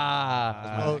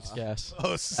 Ah, Close. yes.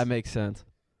 Close. That makes sense.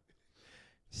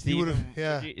 would've- Steven,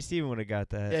 yeah. Steven would have got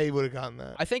that. Yeah, he would have gotten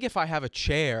that. I think if I have a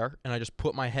chair and I just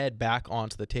put my head back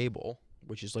onto the table,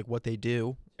 which is like what they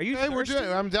do. Are you Hey, we're thirsty? doing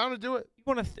it. I'm down to do it. You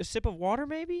want a sip of water,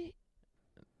 maybe?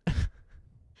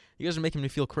 You guys are making me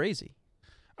feel crazy.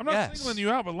 I'm not Yes. singling you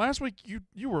out, but last week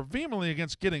you were vehemently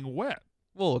against getting wet.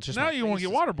 Well, it's just Now my you want to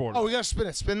face get is- waterboarded. Oh, we gotta spin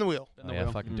it. Spin the wheel. Oh, yeah,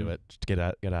 fucking do it. Just get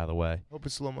out of the way. Hope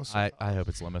it's Lomos. I hope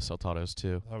it's Lima Saltados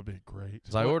too. That would be great.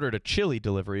 Because I ordered a chili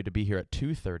delivery to be here at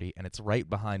 2:30, and it's right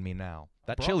behind me now.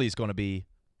 That Bro. chili's going to be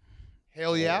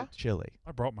Hell yeah. chili.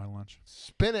 I brought my lunch.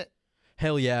 Spin it.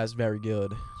 Hell yeah, is very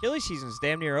good. Chili season's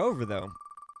damn near over though.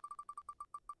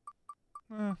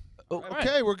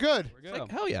 Okay, we're good. It's like,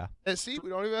 hell yeah. See, we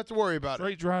don't even have to worry about it.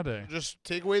 Straight dry day. Just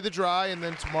take away the dry, and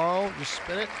then tomorrow, just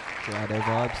spin it. Dry day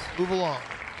vibes. Move along.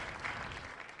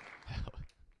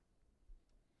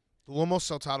 The Lomo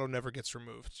Saltado never gets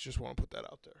removed. Just want to put that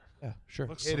out there. Yeah, sure.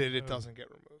 Looks Hit so it. It good. doesn't get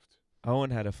removed.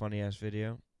 Owen had a funny ass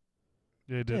video.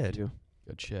 Yeah, it did. Good.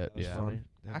 Good shit. That was Yeah. funny.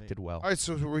 Acted well. All right,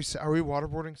 so are we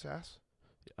waterboarding Sass?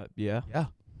 Yeah. Yeah.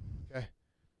 Okay.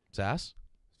 Sass?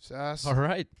 Sass. All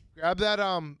right. Grab that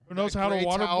Who knows that how to gray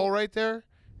towel waterboard? right there.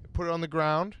 And put it on the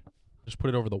ground. Just put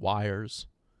it over the wires.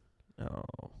 No.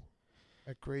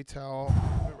 That gray towel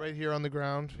right here on the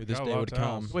ground. Dude, this Got a day lot would of come.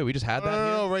 towels. Wait, we just had that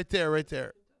No, here? right there, right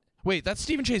there. Wait, that's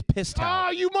Stephen Che's piss towel. Ah,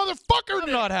 you motherfucker! I'm Nick.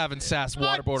 not having Sass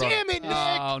God waterboard damn on. it, Nick!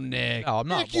 Oh, Nick. No, I'm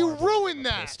not. Nick, you waterboarding ruined with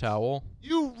a piss that. towel.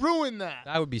 You ruined that.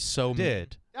 That would be so mean.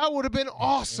 Did. That would have been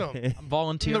awesome. I'm And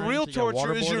volunteering. the real to get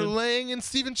torture is you're waterboarded. laying in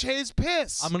Stephen Che's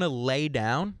piss. I'm gonna lay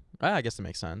down. I guess that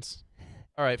makes sense.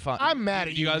 All right, fine. I'm mad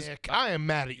at you, guys. Nick. I am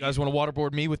mad at You guys want to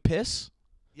waterboard me with piss?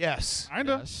 Yes.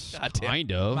 Kinda.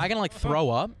 Kind of. Am I gonna like throw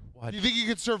up? What? You think you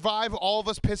could survive all of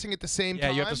us pissing at the same Yeah,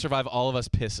 time? you have to survive all of us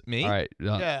piss me. All right.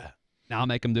 Yeah. Now I'll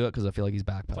make him do it because I feel like he's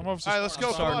Some backpedaling. of us All right, let's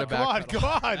go. Come on, starting to come on, come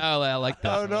on. Oh, I like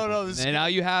that. No. This is And now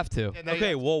you have to. Yeah, now you Okay,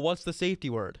 have- well, what's the safety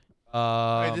word?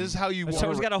 Right, this is how you. Someone's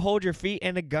water- got to hold your feet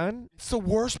and a gun. It's the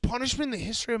worst punishment in the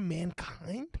history of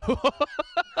mankind.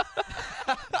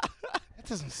 That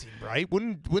doesn't seem right.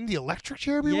 Wouldn't the electric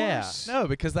chair be Yeah. worse? No,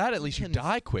 because that at least you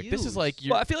die quick. This is like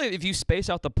you're. Well, I feel like if you space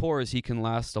out the pores, he can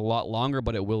last a lot longer,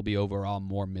 but it will be overall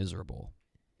more miserable.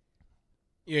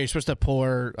 Yeah, you're supposed to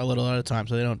pour a little at a time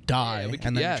so they don't die, we can-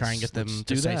 and then yes, try and get them let's to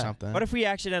do say that. something. What if we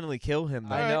accidentally kill him?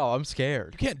 Though? I know. I'm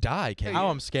scared. you can't die, can Now you?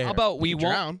 I'm scared. How about we You won't?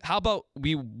 drown. How about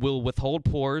we will withhold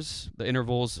pores, the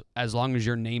intervals, as long as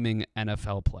you're naming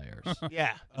NFL players.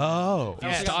 Yeah. Oh. If you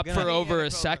Yeah. stop I'm gonna- for over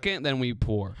a second, then we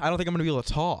pour. I don't think I'm gonna be able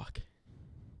to talk.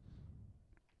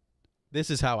 This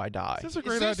is how I die. Is this a Is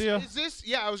great this, idea? Is this?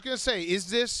 Yeah, I was gonna say. Is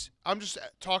this? I'm just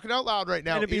talking out loud right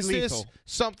now. It'd be Is this lethal.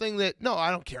 something that? No,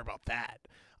 I don't care about that.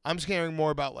 I'm just caring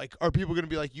more about like, are people gonna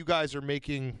be like, you guys are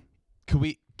making Could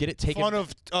we get it taken? fun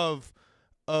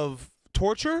of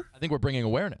torture? I think we're bringing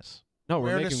awareness. No, we're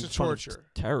Awareness making to fun of torture.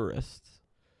 terrorists.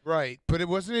 Right, but it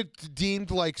wasn't it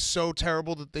deemed like so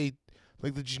terrible that they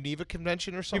like the Geneva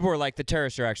Convention or something. People were like, the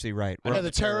terrorists are actually right. We're yeah, on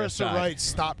the terrorists are side. right.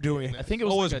 Stop doing I that. think it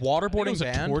was. Oh, like is a- I think waterboarding it was a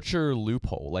banned? torture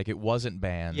loophole. Like it wasn't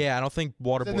banned. Yeah, I don't think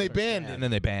waterboarding. Then they banned And it.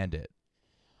 then they banned it.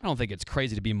 I don't think it's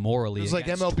crazy to be morally It was like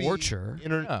against MLB torture.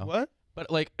 No. What? But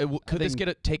like, could this think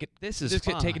get taken? This is This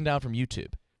get taken fine. down from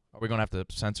YouTube? Are we gonna have to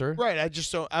censor? Right. I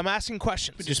just don't. I'm asking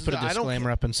questions. We just put a I don't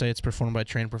disclaimer up and say it's performed by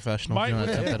trained professionals. Might- You don't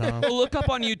have to at home. Well, look up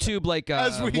on YouTube like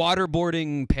As we-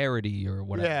 waterboarding parody or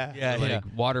whatever. Yeah. Like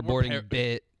waterboarding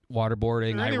bit,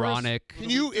 waterboarding Are there any ironic. Can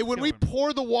you, when we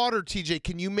pour the water, TJ,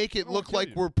 can you make it Oh, look kill like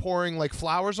you. we're pouring like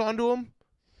flowers onto them?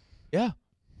 Yeah.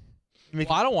 Well,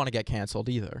 I don't want to get canceled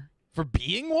either. For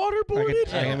being I waterboarded?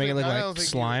 can make it look I don't like think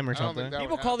slime you- or I don't think something. that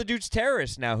People would call the dudes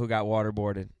terrorists now who got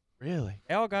waterboarded. Really?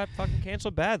 They all got fucking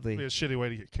canceled badly. Be a shitty way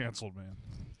to get canceled, man.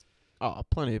 Oh,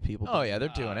 plenty of people. Oh yeah, they're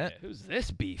doing it. Who's this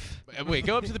beef? Wait,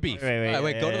 go up to the beef.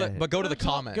 Wait, go to the go to the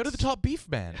top- comments. Go to the top beef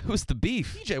man. Who's the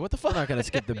beef? TJ, what the fuck? We're not gonna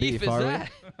skip the beef, is are we?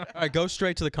 that? All right, go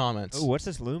straight to the comments. Oh, what's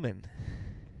this lumen?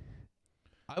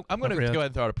 I'm gonna Not go ahead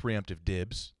and throw out a preemptive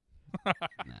dibs. Nah,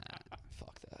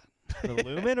 fuck that. The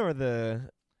lumen or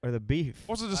the beef?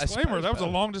 What's the I disclaimer? suppose That was a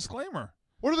both. long disclaimer.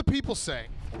 What are the people saying?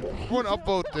 Everyone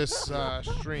upvote this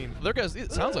stream. There goes.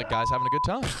 It sounds like guys having a good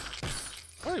time.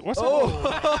 Wait, what's that?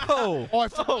 Oh, Oh, I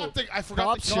forgot the gun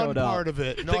Cops showed up. part of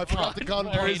it. No, I forgot the gun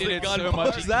part. hated it so much.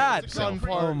 What was that? The gun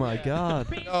part. my god.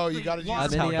 Oh, you got to use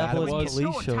That's the how bad it Minneapolis was.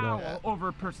 police showed up over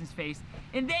a person's face,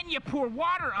 and then you pour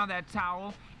water on that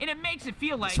towel, and it makes it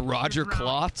feel like It's Roger you're drowning.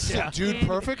 Klotz. Yeah, Dude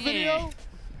Perfect video.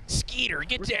 Skeeter,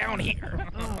 get down here.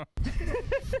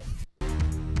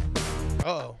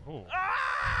 Oh.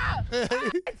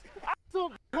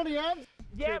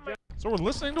 Yeah, man. So we're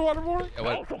listening to waterboarding?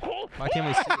 Why can't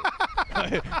we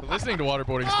see it? Listening to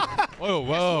waterboarding.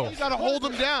 Whoa. You got to hold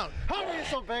them down.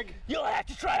 You'll have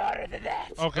to try harder than that.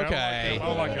 Okay. Okay. I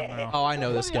don't like it now. Oh, I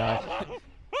know this guy.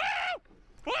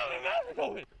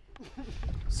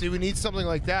 See, we need something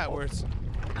like that where it's.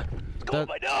 Go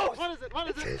my nose. What is it?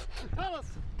 What is it? Tell us.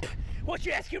 What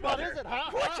you ask your mother? What is it,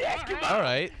 huh? What you ask your mother? All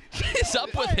right. What's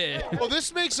up with it? Well,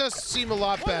 this makes us seem a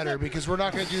lot better because we're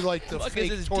not going to do like the Fuck is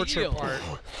fake his torture deal? part.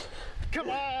 Come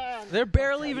on. They're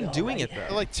barely even doing it They're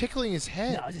though. like tickling his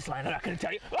head. No, just lying. I'm not gonna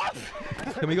tell you.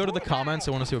 Can we go to the comments?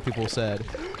 I want to see what people said.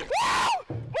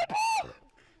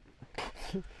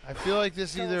 I feel like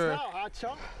this either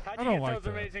I don't like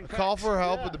that. a call for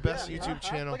help with the best YouTube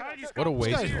channel. What a This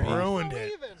waste. guy's of beef. ruined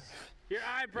it.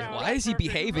 Why is he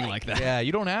behaving like that? Yeah,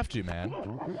 you don't have to, man.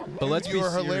 But let's be You are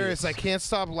serious. hilarious. I can't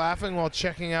stop laughing while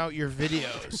checking out your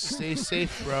videos. Stay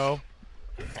safe, bro.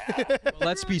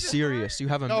 Let's be serious. You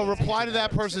have a No, reply to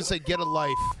that person and say, get a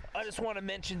life. I just want to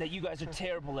mention that you guys are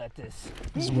terrible at this.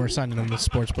 This is worse signing on the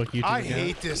sportsbook YouTube. I account.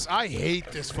 hate this. I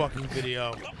hate this fucking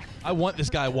video. I want this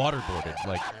guy waterboarded.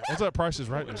 Like, What's that Price is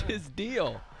Right? His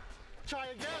deal.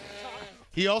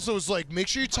 He also was like, make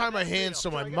sure you tie my hands so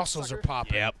my muscles are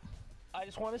popping. yep. I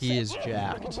just want to He is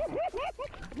jacked.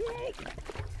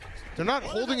 They're not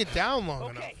holding it down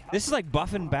long enough. This is like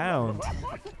Buff and Bound.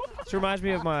 This reminds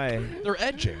me of my. They're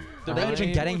edging. They're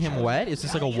edging, getting him wet. Is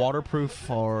this like a waterproof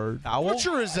or towel?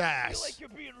 Butcher his ass. You're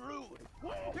being rude. Too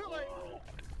late.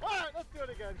 All right, let's do it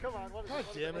again. Come on. God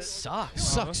damn it. Sucks.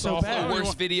 Sucks so bad.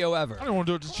 Worst video ever. I don't want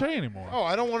to do it to Che anymore. Oh,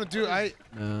 I don't want to do.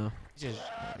 No.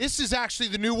 This is actually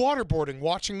the new waterboarding.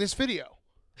 Watching this video.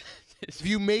 If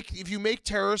you make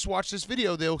terrorists watch this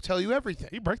video, they'll tell you everything.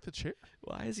 He break the chair.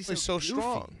 Why is he He's so so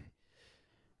strong.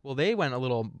 Well, they went a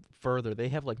little further. They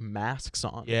have like masks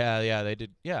on. Yeah, they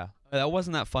did. Yeah. That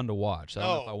wasn't that fun to watch. I don't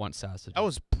know if No. I want Sass to do That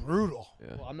was brutal.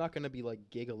 Yeah. Well, I'm not gonna be like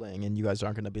giggling, and you guys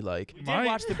aren't gonna be like. We did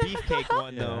watch the beefcake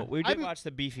one Yeah. though. We did I'm- watch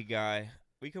the beefy guy.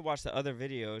 We could watch the other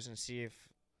videos and see if.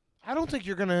 I don't think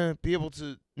you're gonna be able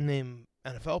to name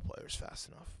NFL players fast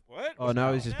enough. What? Oh,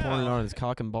 now he's just pouring it on his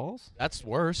cock and balls? That's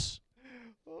worse.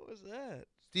 What was that?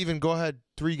 Steven, go ahead.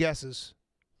 3 guesses.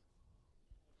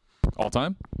 All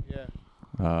time?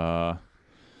 Yeah.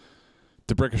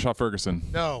 DeBrickashaw Ferguson.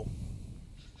 No.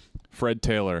 Fred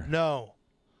Taylor. No.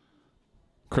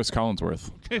 Chris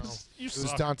Collinsworth. No. You It was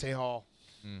suck. Dante Hall.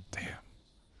 Damn.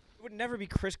 It would never be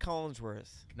Chris Collinsworth.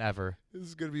 Never. This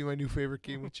is gonna be my new favorite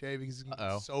game with Che because he's gonna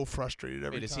Uh-oh. be so frustrated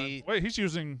every Wait, is time. he? Wait, he's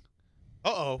using.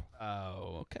 Uh-oh.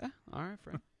 Oh, okay. All right,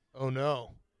 Frank. Oh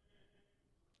no.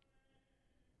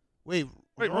 Wait,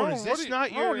 Wait, Ron, Ron, is this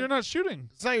not your? you're not shooting.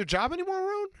 It's not your job anymore,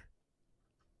 Ron?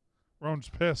 Ron's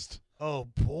pissed. Oh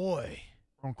boy,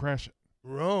 Ron, crash it.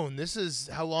 Ron, this is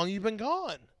how long you've been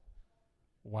gone.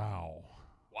 Wow.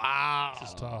 Wow. This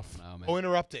is tough. No, man. Go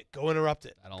interrupt it. Go interrupt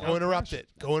it. I don't Go like interrupt it.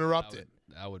 Go interrupt That it.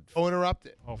 would Go interrupt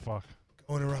it. Oh, fuck.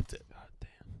 Go interrupt it. God damn.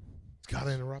 It's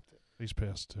gotta interrupt it. He's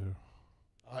pissed, too.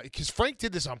 Because Frank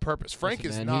did this on purpose. Frank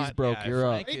Listen, is man, not. he's broke. Yeah, You're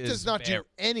up. Frank does not do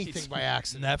anything by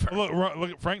accident. Oh, look,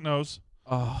 look, Frank knows.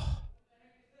 Oh.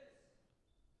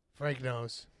 Frank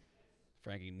knows.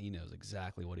 Frankie Nee knows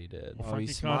exactly what he did. Well, Oh, Frankie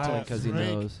he's smiling Content. because he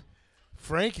Frank. knows.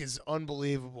 Frank is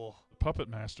unbelievable. Puppet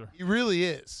master. He really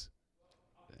is.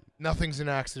 Nothing's an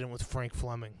accident with Frank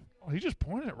Fleming. Oh, he just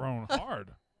pointed at Ron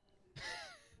hard.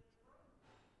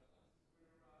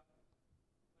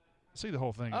 See the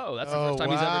whole thing. Oh, that's the Oh, first time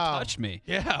he's ever wow. touched me.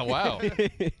 Yeah. Wow.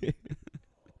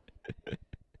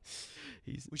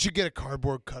 We should get a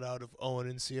cardboard cutout of Owen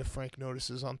and see if Frank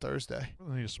notices on Thursday.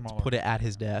 I need a smaller. Put it at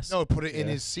his desk. No, put it in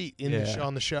Yeah. his seat in Yeah.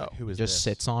 on the show. Who is Just this?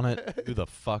 sits on it. Who the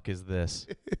fuck is this?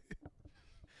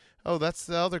 Oh, that's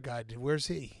the other guy. Dude. Where's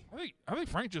he? I think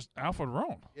Frank just alpha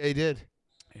Ron. Yeah, he did.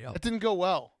 Yep. That didn't go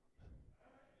well.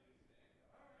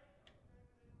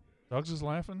 Doug's is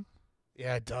laughing.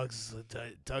 Yeah, Doug's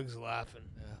laughing.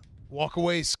 Yeah. Walk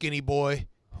away, skinny boy.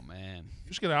 Oh man. You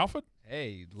just get alpha.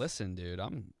 Hey, listen, dude.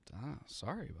 I'm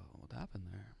sorry about what happened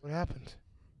there. What happened?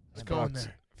 Let's go in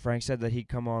there. Frank said that he'd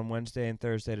come on Wednesday and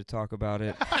Thursday to talk about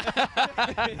it.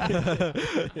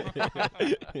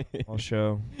 I'll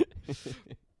show.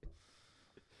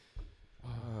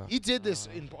 He did this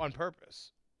on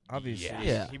purpose. Obviously,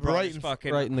 Yeah. he brought Right his in-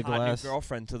 fucking right in the hot new glass.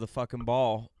 girlfriend to the fucking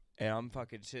ball, and I'm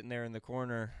fucking sitting there in the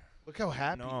corner, Look how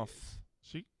happy. getting he off. is.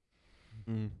 See,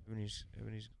 Ebony's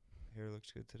hair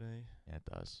looks good today. Yeah, it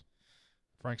does.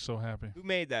 Frank's so happy. Who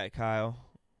made that, Kyle?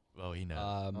 Well, he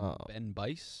knows. Ben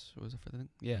Bice was it for the thing?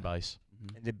 Yeah. Vice.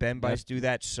 Mhm. And did Ben Bice do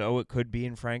that so it could be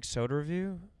in Frank's soda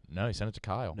review? No, he sent it to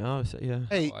Kyle. No, so, yeah.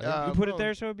 Hey, Oh, I didn't- You put it Ron,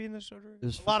 there so it'd be in the soda review?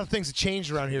 There's A lot of things have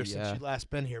changed around here since Yeah. you last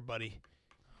been here, buddy.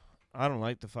 I don't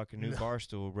like the fucking new No.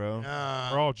 Barstool, bro.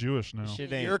 We're all Jewish now. This shit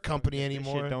Ain't ain't your company This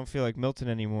anymore. shit don't feel like Milton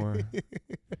anymore.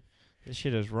 This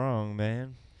shit is wrong,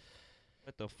 man.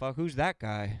 What the fuck? Who's that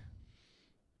guy?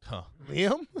 Huh.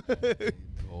 Liam?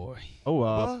 Boy. Oh,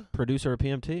 What? producer of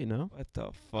PMT, no? What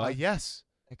the fuck? Yes.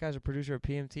 That guy's a producer of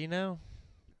PMT now?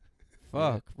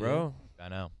 Fuck, Yeah. bro. I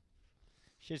know.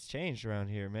 Shit's changed around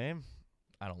here, man.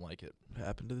 I don't like it. What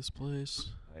happened to this place?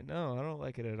 I know. I don't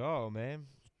like it at all, man.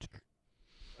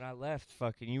 When I left,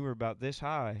 fucking, you were about this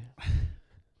high.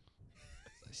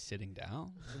 Sitting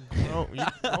down? Don't, you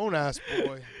don't ask,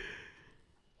 boy. Dude,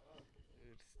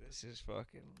 this is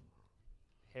fucking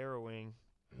harrowing.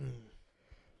 Mm.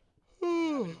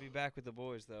 Happy to be back with the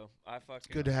boys, though. I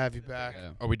fucking. Good to have you back. Yeah.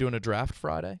 Are we doing a draft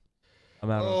Friday?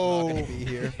 I'm out. Oh, Not gonna be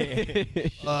here.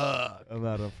 I'm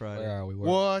out on Friday. Where are we?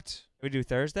 what? We do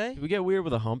Thursday? Did we get weird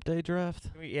with a hump day draft?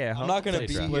 Yeah. I'm not gonna Play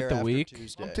be draft. here Split the after week.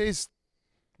 Tuesday. Hump days?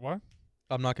 What?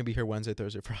 I'm not gonna be here Wednesday,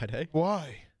 Thursday, Friday.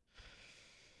 Why?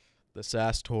 The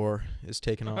SAS tour is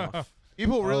taking off.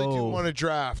 People really do Oh. want to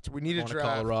draft. We need a Going to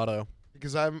draft Colorado.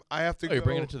 because I have to Oh, go. you're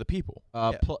bringing it to the people.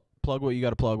 Yeah. Plug what you got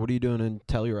to plug. What are you doing in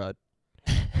Telluride?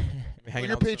 Hanging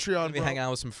your out with Patreon, Gonna be bro. hanging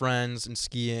out with some friends and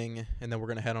skiing, and then we're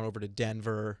gonna head on over to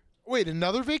Denver. Wait,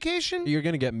 another vacation? You're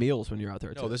going to get meals when you're out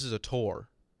there, No, too. this is a tour.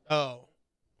 Oh,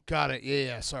 got it.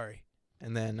 Yeah, sorry.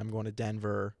 And then I'm going to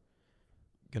Denver.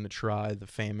 Gonna try the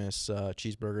famous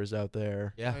cheeseburgers out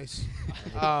there. Yeah. Nice.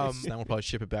 Then we'll probably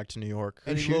ship it back to New York.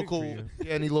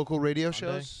 Any local radio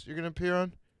shows you're gonna appear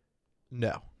on?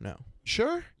 No.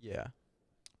 Sure. Yeah.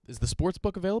 Is the sports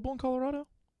book available in Colorado?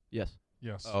 Yes.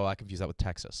 Yes. Oh, I confuse that with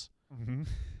Texas. Mm-hmm.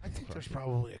 I think there's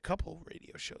probably a couple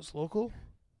radio shows local.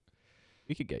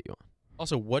 We could get you on.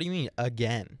 Also, what do you mean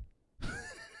again?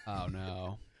 Oh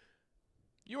no.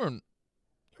 You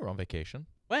were on vacation.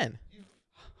 When?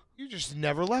 You just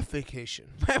never left vacation.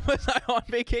 When was I on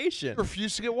vacation? You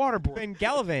refused to get waterboarded. Been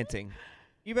gallivanting.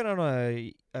 You've been on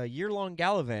a year-long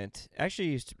gallivant.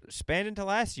 Actually, spanned into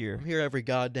last year. I'm here every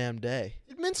goddamn day.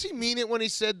 Did Mincy mean it when he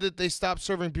said that they stopped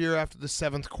serving beer after the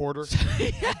 7th quarter?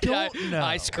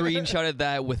 I screenshotted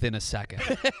that within a second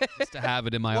just to have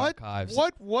it in my archives.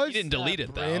 What was? He didn't delete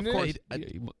it though. Of Brandon?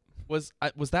 course.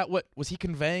 Was that what was he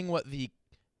conveying? What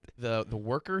the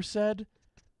worker said?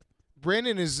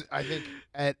 Brandon is, I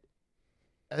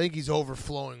think he's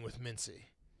overflowing with Mincy.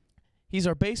 He's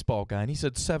our baseball guy, and he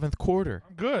said 7th quarter.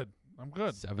 I'm good.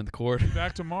 7th quarter. Be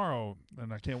back tomorrow,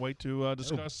 and I can't wait to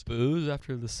discuss Booze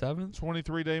after the 7th.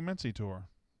 23-day Mincy tour.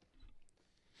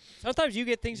 Sometimes you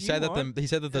get things He said want. that he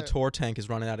said that the tour tank is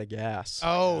running out of gas.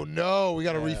 Oh no, we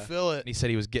got to refill it. And he said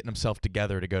he was getting himself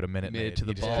together to go to Minute Maid. to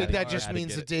the He ball. I think that had just to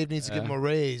means get that it. Dave needs to give him a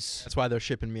raise. That's why they're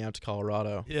shipping me out to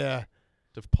Colorado Yeah,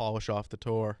 to polish off the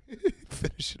tour.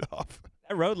 finish it off.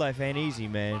 That road life ain't easy,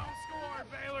 man.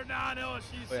 Baylor 9, LSU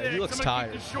 6. Yeah, he looks I'm gonna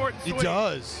keep tired. this short and He sweet.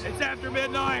 does. It's after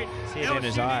midnight. See it LSU in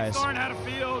his needs eyes. to learn how to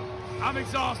field. I'm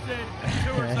exhausted. The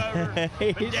tour's over.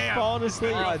 But He's damn, falling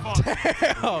asleep. real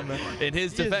fun. Damn. In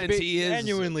his defense, he is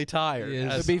genuinely tired. he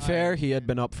is- To be fair, he had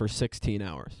been up for 16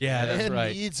 hours. Yeah, that's Man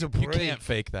right. needs a You break. can't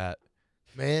fake that.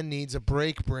 Man needs a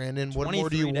break, Brandon. What more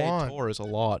do you 23-day want? tour is a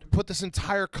lot. Put this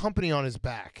entire company on his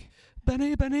back.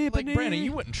 Benny. Like Brandon,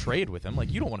 you wouldn't trade with him.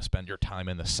 Like you don't want to spend your time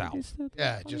in the South.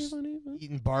 Yeah, just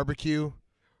eating barbecue.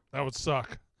 That would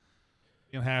suck.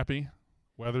 Being happy,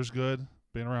 weather's good,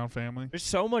 being around family. There's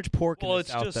so much pork in Well, the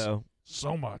it's South, just- though.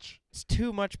 So much. It's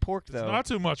too much pork, It's though. not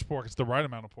too much pork. It's the right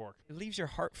amount of pork. It leaves your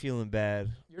heart feeling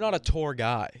bad. You're not a tour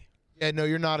guy. Yeah, no,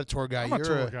 you're not a tour guy. I'm you're a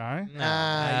tour guy.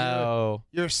 Nah,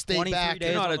 you're a stay 23 back.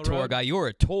 days You're not on a the tour road? guy. You're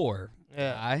a tour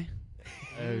Yeah. guy.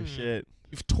 Oh, shit.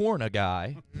 You've torn a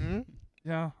guy. Mhm.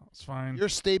 Yeah, it's fine. You're a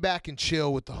stay back and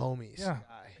chill with the homies. Yeah.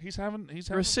 guy. He's having.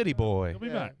 You're a city boy. He'll be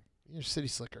Yeah. back. You're a city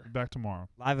slicker. Back tomorrow.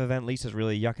 Live event Lisa's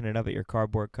really yucking it up at your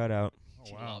cardboard cutout. Oh,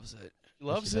 She wow. loves it. She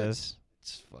Loves it. says.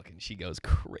 It's fucking. She goes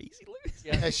crazy.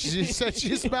 Yeah, she said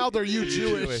she smiled. Are you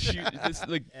Jewish?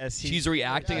 Yes, She's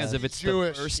reacting as if it's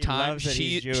Jewish. the first She time. loves that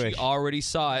he's She Jewish. already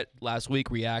saw it last week.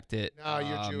 Reacted. No, you're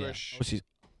Yeah. Jewish. Oh, she's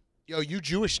Yo, you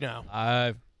Jewish now.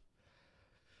 live.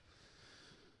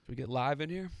 Should we get live in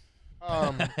here?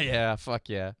 Yeah, fuck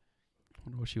yeah. I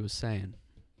wonder what she was saying.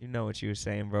 You know what you were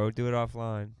saying, bro. Do it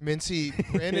offline. Mincy,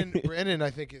 Brandon, I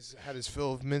think has had his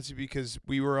fill of Mincy because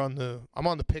I'm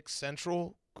on the Pick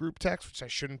Central group text, which I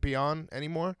shouldn't be on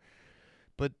anymore.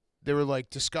 But they were like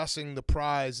discussing the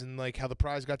prize and like how the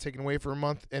prize got taken away for a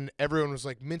month, and everyone was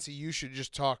like, "Mincy, you should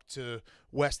just talk to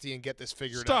Westy and get this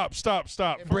figured out." Stop.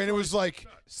 And Brandon was like,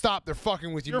 "Stop! They're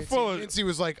fucking with you." You're Mincy. full of- Mincy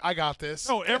was like, "I got this."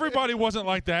 No, everybody wasn't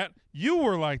like that. You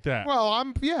were like that. Well,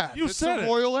 You it's said a it.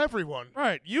 loyal everyone.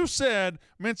 Right. You said,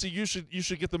 Mincy, you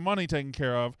should get the money taken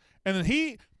care of. And then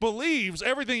he believes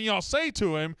everything y'all say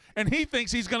to him, and he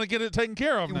thinks he's going to get it taken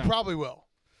care of He now. probably will.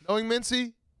 Knowing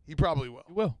Mincy, he probably will.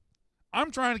 You will. I'm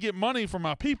trying to get money for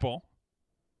my people,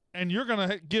 and you're going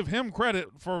to give him credit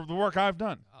for the work I've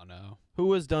done. Oh no.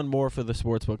 Who has done more for the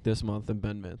sportsbook this month than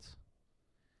Ben Mintz?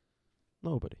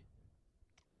 Nobody.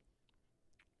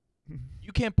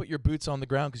 You can't put your boots on the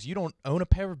ground because you don't own a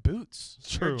pair of boots.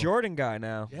 It's You're true. a Jordan guy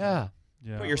now. Yeah.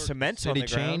 Yeah. Put your cements on City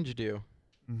the ground. changed you.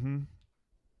 Mm-hmm.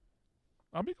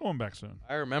 I'll be going back soon.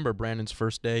 I remember Brandon's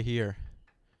first day here.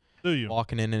 Do you?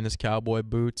 Walking in his cowboy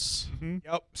boots, Mm-hmm.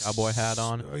 Yep. cowboy hat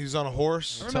on. He was on a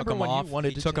horse. I Took remember him when you off. wanted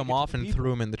He to took take him it to off and people.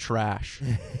 threw him in the trash.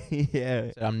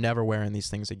 Yeah. Said, I'm never wearing these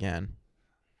things again.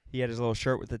 He had his little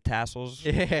shirt with the tassels.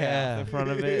 Yeah. Off the front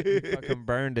of it. He fucking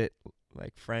burned it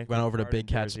like Frank. Went over to Big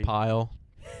Cat's pile.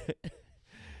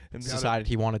 And Decided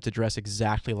he wanted to dress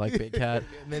exactly like Big Cat.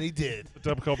 And then he did. Picked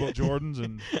up a couple of Jordans,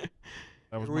 and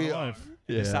that was Here my we life.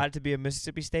 decided to be a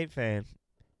Mississippi State fan.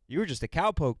 You were just a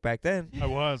cowpoke back then. I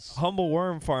was. A humble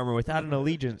worm farmer without an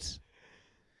allegiance.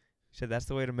 He said that's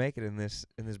the way to make it in this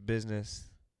business.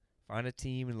 Find a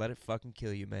team and let it fucking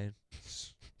kill you, man.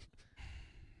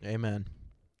 Amen.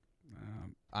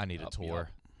 I need a Up, tour.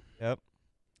 Yep.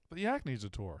 But the Yak needs a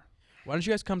tour. Why don't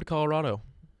you guys come to Colorado?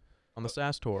 on the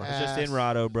SAS tour. It's just in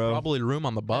Rado, bro. Probably room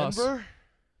on the bus. Denver?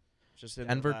 Just in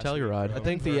Denver the last Telluride. week, I bro.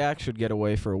 think the act should get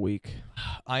away for a week.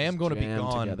 I am going to be jam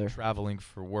gone together. traveling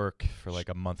for work for like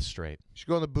a month straight. You should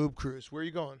go on the boob cruise. Where are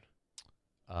you going?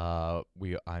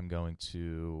 I'm going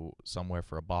to somewhere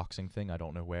for a boxing thing. I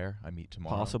don't know where. I meet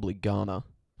tomorrow. Possibly Ghana.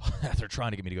 They're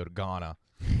trying to get me to go to Ghana.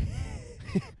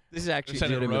 This is They're actually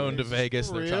sending legitimate. Roan to Vegas.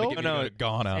 For They're trying to real? get me to go to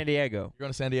Ghana. San Diego. You're going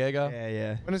to San Diego? Yeah,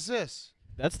 yeah. When is this?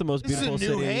 That's the most This is a beautiful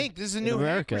new city Hank. This is a in new Hank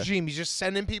America. regime. He's just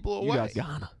sending people You away. got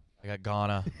Ghana. I got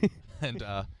Ghana. And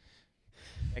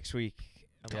Next week.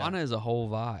 Ghana is a whole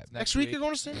vibe. Next week you're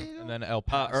going to San Diego? and then El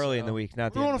Paso. Early in the week,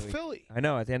 not We're the end going of to the week. Philly. I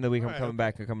know. At the end of the week, I'm Alright, coming okay.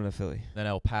 back. I'm coming to Philly. Then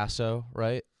El Paso,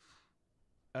 right?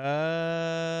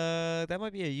 That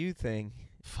might be a you thing.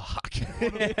 Fuck.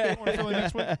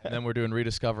 next week? And then we're doing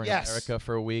Rediscovering Yes. America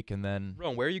for a week, and then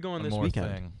Ron, where are you going one this more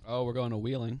weekend? thing. Oh, we're going to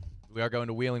Wheeling. We are going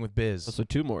to Wheeling with Biz. So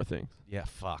 2 more things. Yeah,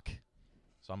 fuck.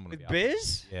 So I'm going to With be out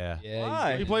Biz? there. Yeah. Yeah,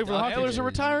 Why? He played for the hockey Oilers team. are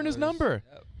retiring his number.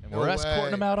 And we're No escorting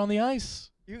way. him out on the ice.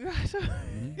 You guys are.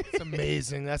 It's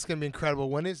amazing. That's going to be incredible.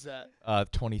 When is that?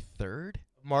 23rd?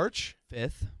 March?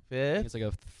 5th. 5th? It's like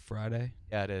a Friday.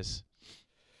 Yeah, it is.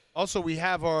 Also, we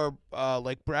have our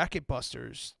like bracket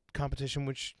busters competition,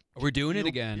 which We're doing it you'll-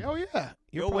 again. Oh yeah,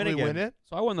 you'll You'll win probably win again. it.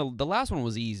 So I won the last one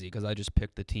was easy because I just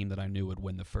picked the team that I knew would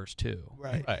win the first 2.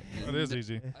 Right, Right. That is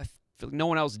easy. I feel like no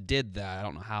one else did that. I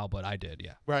don't know how, but I did.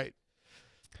 Yeah. right.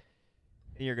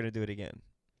 And you're gonna do it again.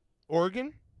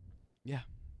 Oregon Yeah.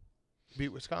 beat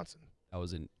Wisconsin. That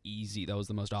was an easy. That was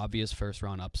the most obvious first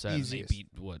round upset. and Easiest. They beat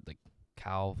what like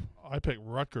Cal. I picked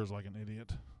Rutgers like an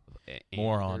idiot.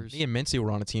 Moron. Anders, Me and Mincy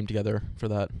were on a team together for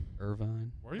that.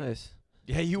 Irvine. Were you? Nice.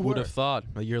 Yeah, you Who would were. have thought?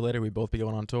 A year later, we'd both be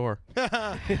going on tour.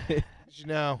 Did you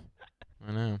know?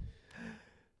 I know.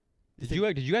 Did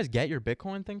you guys get your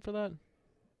Bitcoin thing for that?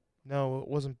 No, it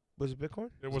wasn't. Was it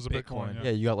Bitcoin? It was a Bitcoin. Bitcoin. Yeah,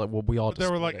 Yeah. you got like well, we all. But there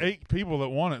were just like split it. 8 people that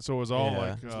won it, so it was all Yeah.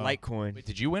 like It's Litecoin. Wait,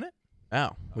 did you win it?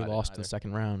 Oh, we I didn't lost either. the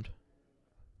second round.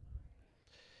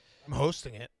 I'm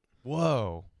hosting it.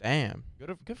 Whoa. Damn.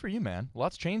 Good for you, man.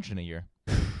 Lots changed in a year.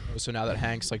 Oh, so now that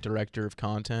Hank's like director of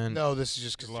content, No, this is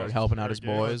just because started helping out his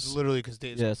Very good. boys. literally because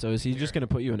Dave's. Yeah, so is he just going to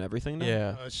put you in everything now?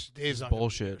 Yeah. Dave's It's not gonna be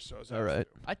bullshit. here, so it's All right.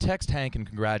 I text Hank and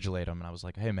congratulate him, and I was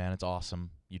like, "Hey, man, it's awesome.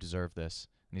 You deserve this."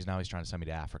 And he's trying to send me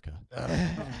to Africa.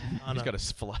 He's got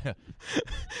to fly.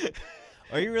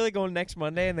 Are you really going next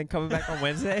Monday and then coming back on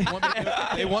Wednesday?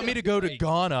 They want me to go to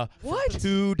Ghana for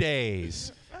 2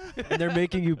 days. And they're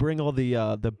making you bring all the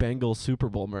Bengals Super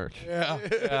Bowl merch. Yeah.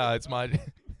 Yeah, it's my.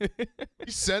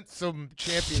 He sent some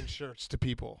champion shirts to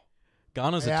people.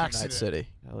 Ghana's a By 2-night accident. city.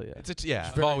 Hell yeah.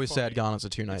 Yeah. I've always said funny. Ghana's a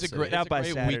 2-night It's a city. great, Out it's a by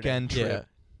great Saturday. weekend Yeah. trip.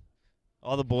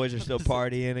 All the boys are still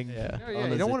partying. And Yeah. Yeah,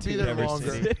 you don't want to be there Every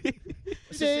longer. city.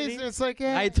 Days, it's like,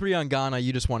 yeah. I had 3 on Ghana.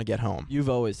 You just want to get home. You've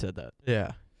always said that.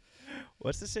 Yeah.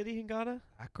 What's the city in Ghana?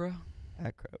 Accra.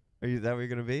 Accra. Are you that where you're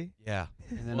gonna be? Yeah.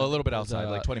 And then Well, a little bit there's, outside,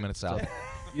 like 20 minutes south.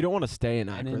 You don't want to stay in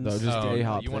And Accra in though. Just Oh, day no,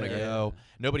 hop. you want to there. go?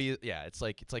 Nobody. Yeah, it's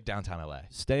like downtown LA.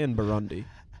 Stay in Burundi.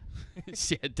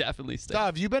 yeah, definitely stay. Dov,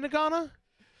 have you been to Ghana?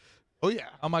 Oh yeah.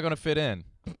 How am I going to fit in?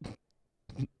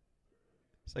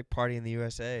 It's like party in the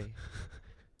USA.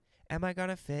 Am I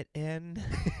gonna fit in?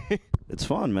 It's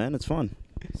fun, man. It's fun,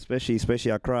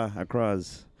 especially Accra.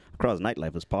 Accra's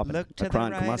nightlife is popping. Look to Accra the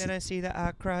and right Kumasi. and I see the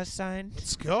Accra sign.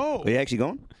 Let's go. Are you actually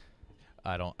going?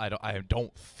 I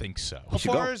don't think so. How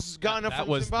should far go. is Ghana That from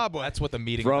was Zimbabwe? That's what the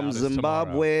meeting From about is tomorrow.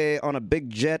 Zimbabwe on a big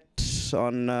jet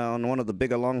on one of the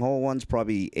bigger long haul ones,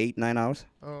 probably 8-9 hours.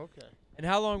 Oh, okay. And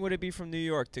how long would it be from New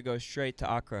York to go straight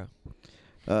to Accra?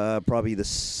 Probably the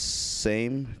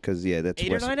same, because yeah, that's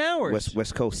 8 or 9 hours.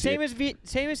 West Coast. Same yeah.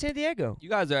 as San Diego. You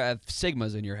guys have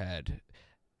sigmas in your head.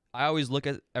 I always look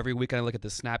at every weekend. I look at the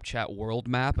Snapchat world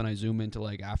map and I zoom into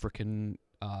like African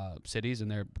cities,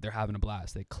 and they're having a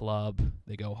blast. They club,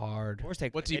 they go hard. What's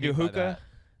What's they he do mean by hookah?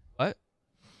 that?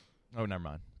 Oh, never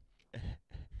mind.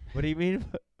 What do you mean?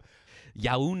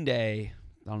 Yaoundé,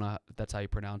 I don't know if that's how you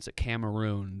pronounce it.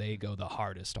 Cameroon, they go the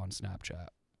hardest on Snapchat.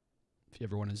 If you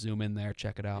ever want to zoom in there,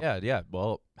 check it out. Yeah.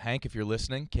 Well, Hank, if you're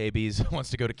listening, KB's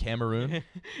wants to go to Cameroon.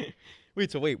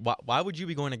 Wait, why would you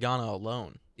be going to Ghana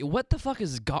alone? What the fuck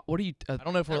is what are you? I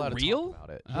don't know if we're allowed to real? talk about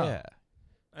it. Oh. Yeah.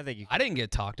 I think you. I didn't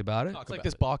get talked about it. It's like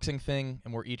this boxing thing,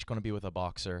 and we're each going to be with a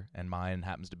boxer, and mine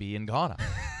happens to be in Ghana.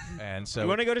 And so You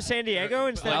want to go to San Diego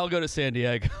instead? I'll go to San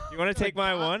Diego. You want to take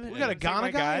my one? We got a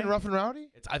Ghana guy in Rough and Rowdy?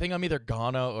 I think I'm either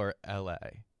Ghana or LA.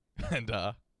 And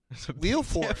Wheel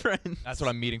for it. that's what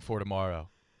I'm meeting for tomorrow.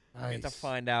 You have to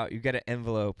find out. You get an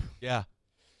envelope. Yeah.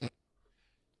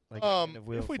 Like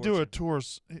If we do a tour,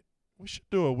 we should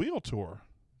do a wheel tour.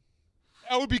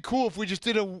 That would be cool if we just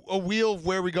did a wheel of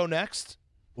where we go next.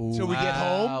 Till we get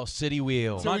home? Wow, City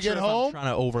Wheel. Till I'm we not sure get if I'm home? trying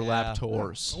to overlap Yeah.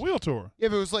 tours. A wheel tour. Yeah,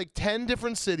 but it was like 10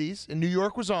 different cities, and New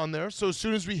York was on there. So as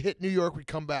soon as we hit New York, we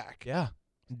come back. Yeah.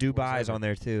 Dubai's on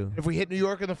there too. If we hit New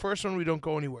York in the first one, we don't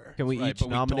go anywhere. Can we Right, each but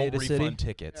we nominate don't a city? refund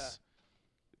tickets.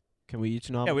 Can we each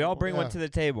Yeah, nominate? we all bring one Yeah. to the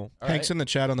table. All Hank's right. in the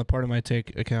chat on the part of my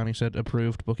take account. He said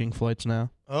approved booking flights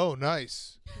now. Oh,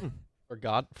 nice.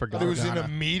 Forgot. It was in a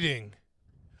meeting.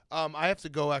 I have to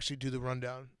go actually do the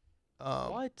rundown.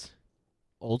 What?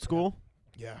 Old school?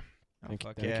 Yeah. Thank,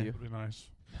 fuck thank yeah. you. Would be nice.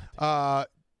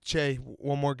 Che,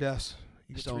 one more guess.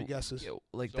 You get So, 3 guesses.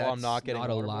 Like So that's I'm not getting a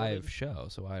waterboarded? live show,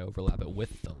 so I overlap it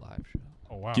with the live show.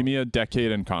 Oh wow. Give me a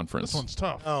decade and conference. This one's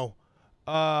tough. Oh.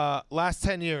 Last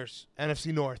 10 years,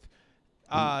 NFC North.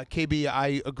 KB,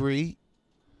 I agree.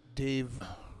 Dave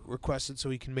requested so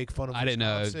he can make fun of I didn't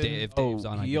know if Wisconsin. if Dave's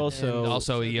on. he again. also- And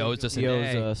also he owes us an He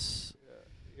owes A. us.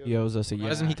 He owes us a Why year.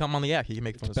 doesn't he come on the yak? He can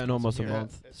make fun It's of been almost a here.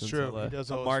 month. It's since true. I He left. does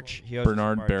owe us March. one. He owes us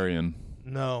Bernard March. Berrien.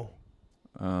 No.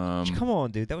 Come on,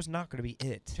 dude. That was not going to be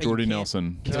it. Jordy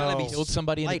Nelson. He's No. gonna be killed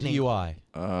somebody in a Lightning.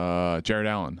 DUI. Jared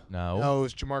Allen. No. No, it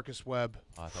was Jamarcus Webb.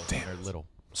 Oh, I thought it was very little.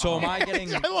 So am I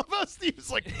getting? I love how Steve's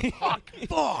like, fuck.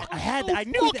 I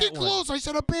knew Fucking that one. close. I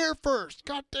said a bear first.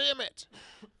 God damn it.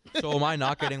 So am I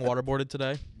not getting waterboarded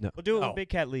today? We'll do it No. when Big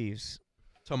Cat leaves.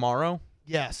 Tomorrow?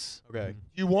 Yes. Okay.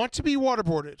 You want to be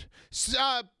waterboarded.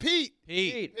 Pete.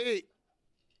 Pete.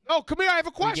 No, come here. I have a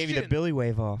We question. gave you the Billy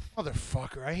wave off.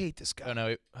 Motherfucker. I hate this guy. Oh,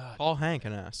 no. Call Hank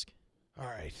and ask. All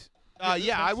right.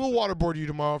 Yeah, I will waterboard you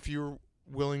tomorrow if you're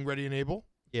willing, ready, and able.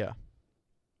 Yeah.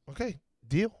 Okay.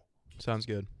 Deal. Sounds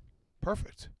good.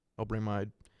 Perfect. I'll bring my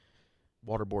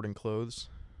waterboarding clothes.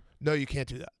 No, you can't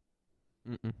do that.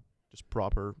 Mm-mm. Just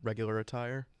proper regular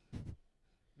attire.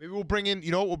 Maybe we'll bring in,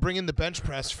 you know what? We'll bring in the bench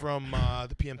press from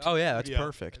the PMT. Oh, yeah, that's studio,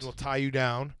 perfect. And we'll tie you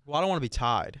down. Well, I don't want to be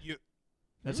tied.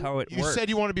 That's how it You works. said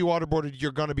you want to be waterboarded.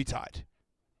 You're going to be tied.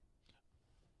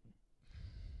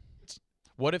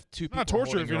 What if two people Not are torture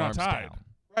holding if you're your not arms tied. down?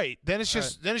 Right. Then it's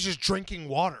just drinking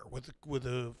water with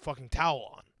a fucking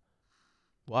towel on.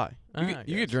 Why?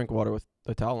 You could drink water with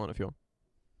the towel on if you want.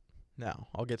 No,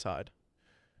 I'll get tied.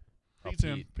 Pete's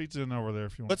in. Pete's in over there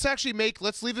if you want.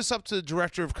 Let's leave this up to the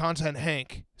director of content,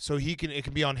 Hank, so it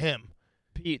can be on him.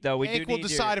 Pete, though, we Hank do will need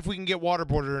decide if we can get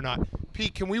waterboarded or not.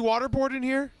 Pete, can we waterboard in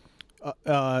here?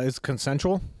 Is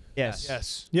consensual? Yes.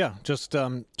 Yes. Yeah, just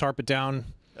tarp it down.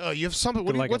 Oh, you have something.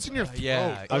 Like What's in your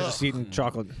throat? I was just eating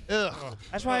chocolate. Ugh.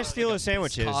 That's why I steal his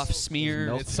sandwiches. Cough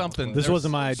smear. It's something. This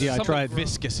wasn't my idea. I Something tried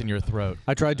viscous in your throat.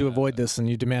 I tried to avoid this, and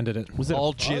you demanded it. Was it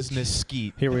all jizzness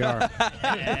skeet? Here we are.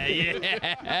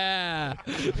 Yeah.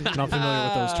 Not familiar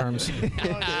with those terms.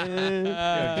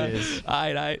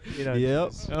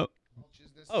 Yep.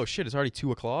 Oh shit! It's already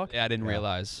 2 o'clock. Yeah, I didn't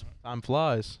realize. Time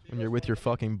flies when you're with your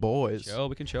fucking boys. Chill,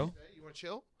 we can chill. You want to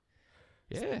chill?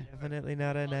 Yeah. Definitely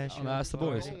not a national. That's the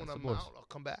boys. When I'm out, I'll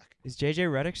come back. Is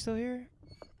JJ Redick still here?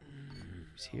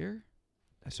 He's here.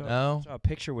 I saw a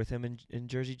picture with him in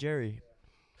Jersey Jerry.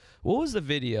 What was the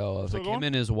video of Still like him going?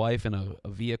 and his wife in a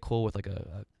vehicle with like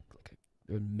a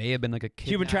it may have been like a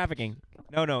Human kidnap- trafficking.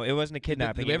 No, it wasn't a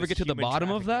kidnapping. Did we it ever was get to the human bottom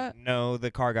of that? trafficking. No,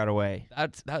 the car got away.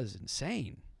 That is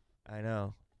insane. I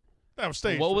know. That was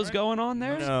staged. What was right? going on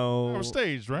there? No. That was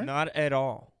staged, right? Not at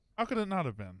all. How could it not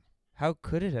have been? How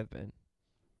could it have been?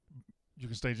 You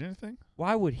can stage anything.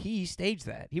 Why would he stage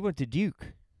that? He went to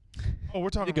Duke. Oh, we're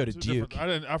talking go about to two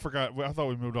different- Duke. I forgot. I thought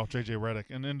we moved off JJ Redick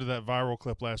and into that viral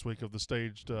clip last week of the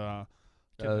staged. This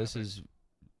kidnapping. is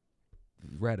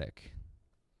Reddick.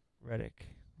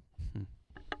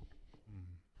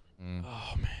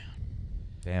 Oh man.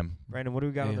 Damn. Brandon, what do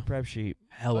we got on the prep sheet?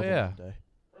 Hell of Oh, a yeah. long day.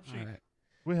 All right.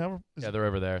 We have. Yeah, they're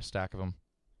over there. A stack of them.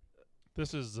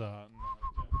 This is.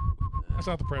 That's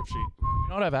not the prep sheet. You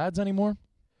don't have ads anymore?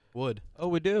 Wood. Oh,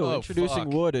 we do. Oh, Introducing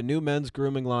fuck. Wood, a new men's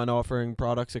grooming line offering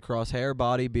products across hair,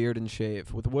 body, beard, and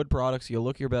shave. With Wood products, you'll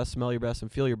look your best, smell your best,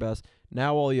 and feel your best.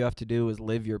 Now all you have to do is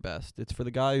live your best. It's for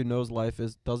the guy who knows life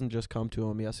doesn't just come to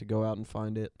him. He has to go out and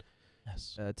find it.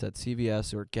 Yes. It's at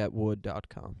CVS or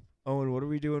getwood.com. Owen, what are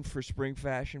we doing for spring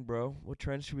fashion, bro? What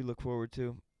trends should we look forward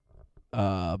to?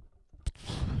 Black,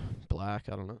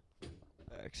 I don't know.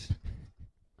 X.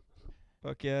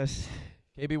 Fuck yes.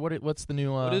 KB, what's the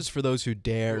new What is for those who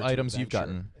dare to items you've venture?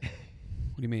 gotten?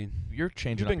 What do you mean? You're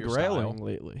changing You've up been your grailing style.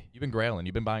 lately. You've been grailing.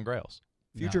 You've been buying grails.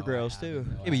 Future No, I girls, haven't. too.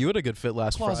 No, Yeah, but you had a good fit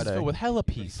last Closet's Friday. filled with hella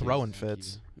pieces. Throwing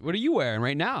fits. What are you wearing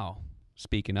right now?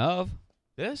 Speaking of,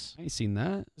 This? I ain't seen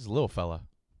that. This is a little fella.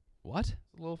 What?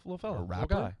 A little fella. A Little rapper?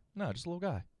 guy. No, just a little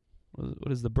guy.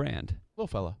 What is the brand? Little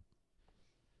fella.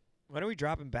 When are we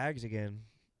dropping bags again?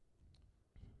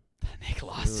 Nick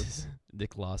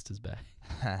lost his bag.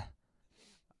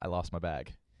 I lost my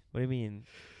bag. What do you mean?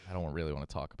 I don't really want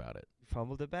to talk about it.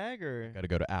 Fumbled the bag or? Got to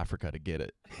go to Africa to get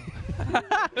it.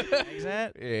 Is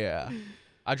that? Yeah.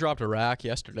 I dropped a rack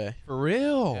yesterday. For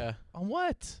real? Yeah. On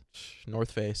what?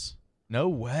 North Face. No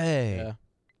way. Yeah.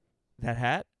 That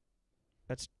hat?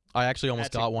 That's. I actually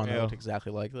almost That's got one that real. looked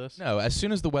exactly like this. No, as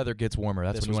soon as the weather gets warmer,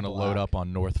 that's This when you was want to load black. up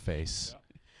on North Face.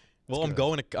 Well, I'm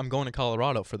going to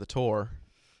Colorado for the tour.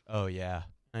 Oh yeah.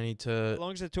 I need How to.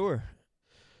 long's the tour?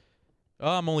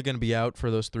 I'm only going to be out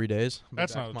for those 3 days. I'll be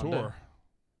That's back not a Monday. tour.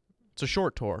 It's a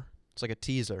short tour. It's like a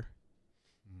teaser.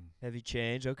 Heavy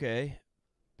change. Okay.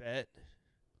 Bet.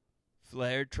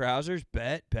 Flared trousers.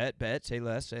 Bet. Say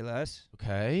less. Say less.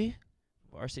 Okay.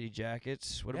 Varsity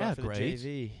jackets. What Yeah, about for great.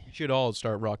 the JV? You should all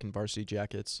start rocking varsity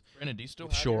jackets. Brandon, do you still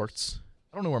with have shorts?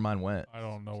 I don't know where mine went. I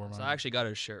don't know where So mine. I actually got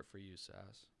a shirt for you,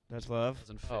 Sass. That's love.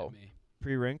 Doesn't fit Oh. me.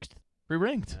 Pre-rinked.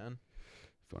 Pre-rinked. Man.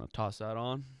 If you want to toss that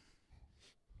on.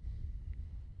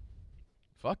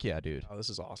 Fuck yeah, dude. Oh, this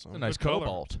is awesome. It's a nice Good color.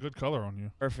 cobalt. It's a good color on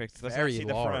you. Perfect. Let's Very not see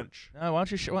the large. front. Why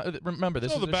don't you show? Remember,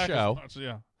 this No, is the a back show, Is,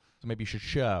 yeah. so maybe you should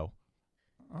show.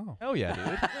 Oh. Hell yeah,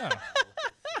 dude. Yeah.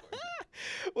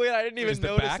 Wait, I didn't even Is the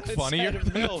notice. back that it funnier said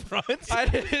than the milk. front? I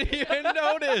didn't even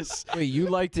notice. Wait, you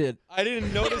liked it? I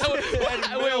didn't notice it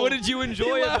said Wait, milk. what did you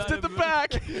enjoy He about left at the it?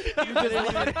 back. You didn't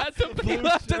even, He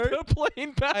left at the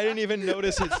plain back. I didn't even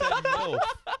notice it said milk.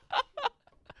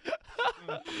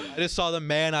 I just saw the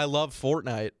man I love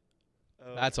Fortnite.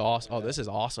 That's awesome. Oh, this is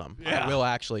awesome. Yeah. I will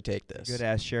actually take this. Good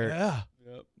ass shirt. Yeah.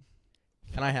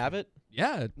 Can I have it?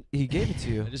 Yeah, He gave it to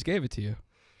you. I just gave it to you.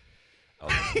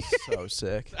 Oh, this is so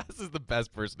sick. This is the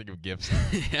best person to give gifts.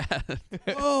 Yeah.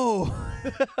 Oh.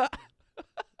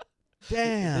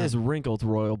 This Damn. wrinkled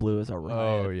royal blue is a riot.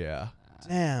 Oh yeah.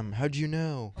 Damn. How'd you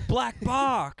know? Black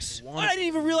box. I didn't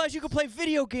even realize you could play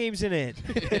video games in it.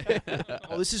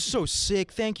 Oh, this is so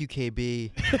sick. Thank you,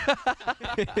 KB.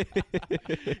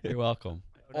 You're welcome.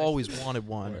 Always wanted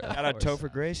one. Shout out Topher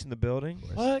Grace in the building.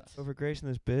 What? Topher Grace in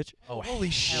this bitch. Oh, Holy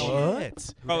shit.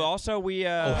 Oh, also we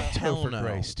Oh, hell Topher no.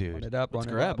 Grace, Run dude. it up. Let's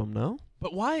Run it grab up. him, no?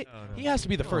 But why? no. He has to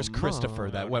be the first Come Christopher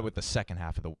on. that went with the second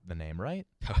half of the name, right?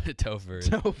 Topher. is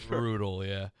Topher. Brutal,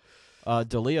 yeah.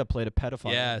 Dalia played a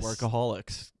pedophile Yes. in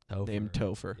Workaholics Topher. named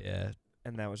Topher. Yeah.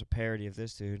 and that was a parody of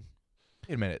this dude.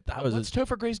 Wait a minute. That was What's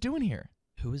Topher Grace doing here?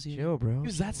 Who is he? Chill, bro. He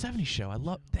was that 70s show. I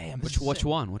love. Damn. Which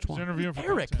one? Which He's one? interviewing for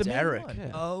Eric. The content. main Eric. one.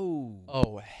 Yeah. Oh.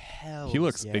 Oh, hell. He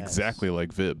looks yes. exactly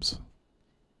like Vibs.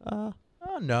 Oh,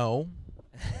 no.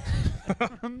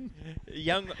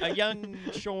 a young,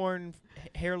 shorn,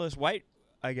 hairless white.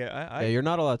 I get. Yeah, you're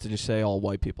not allowed to just say all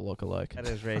white people look alike. That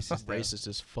is racist. though. Racist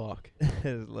as fuck. That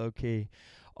is low key.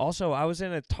 Also, I was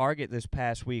in a Target this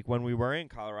past week when we were in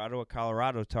Colorado, a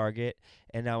Colorado Target,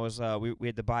 and I was we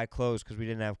had to buy clothes because we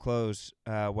didn't have clothes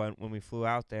when we flew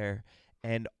out there,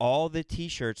 and all the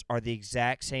T-shirts are the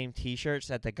exact same T-shirts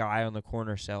that the guy on the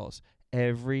corner sells.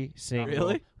 Every single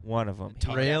Really? one of them. He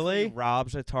Really? definitely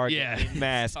robs a Target Yeah. in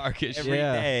mass Target. every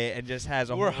Yeah. day and just has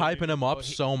a. We're whole hyping him up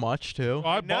so much, too. Oh,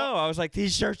 I No, bought, I was like,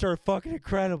 these shirts are fucking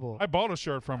incredible. I bought a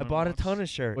shirt from I him. bought a once. ton of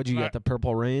shirts. What'd you get? The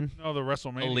Purple Rain? No, the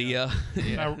WrestleMania.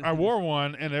 Aaliyah. And I wore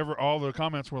one, and all the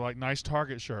comments were like, "Nice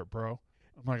Target shirt, bro."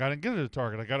 I'm like, I didn't get it at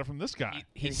Target. I got it from this guy.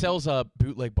 He sells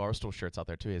bootleg Barstool shirts out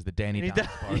there too. He has the Danny He Dimes does.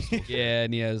 Barstool. Yeah,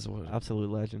 and he has. Absolute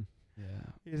legend. Yeah.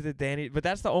 He's the Danny, but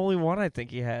that's the only one I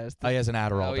think he has. Oh, he has an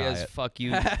Adderall Oh, he has diet. fuck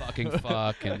you, fucking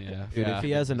fuck, and yeah. Dude, if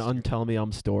he has an untell me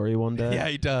I'm story one day, Yeah,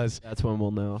 he does. that's when we'll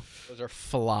know. Those are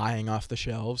flying off the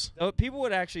shelves. Oh, people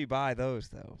would actually buy those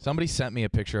though. Somebody sent me a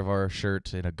picture of our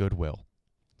shirt in a Goodwill,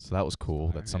 so that was cool.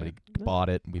 That somebody bought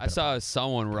it. And I saw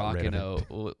someone got rid rocking of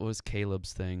what was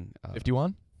Caleb's thing?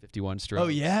 51. 51 strokes. Oh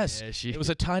yes, Yeah, it was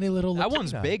a tiny little. That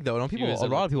one's Latina. big, though. Don't people? was A a-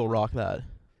 lot of people rock that.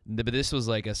 But this was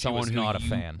like someone was who not a you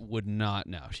fan. would not.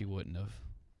 No, she wouldn't have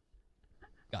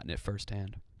gotten it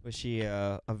firsthand. Was she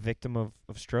a victim of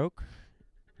stroke?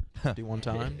 51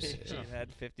 times. She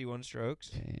had 51 strokes.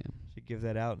 Damn. She'd give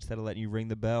that out instead of letting you ring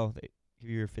the bell. They give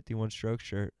you your 51 stroke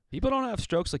shirt. People don't have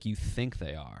strokes like you think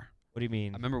they are. What do you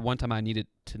mean? I remember one time I needed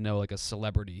to know like a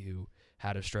celebrity who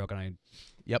had a stroke, and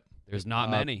Yep. there's not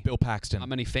many. Bill Paxton. Not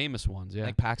many famous ones. I Yeah.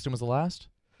 think Paxton was the last.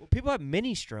 Well, people have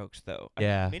mini strokes though. I mean,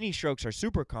 Yeah. mini strokes are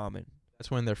super common.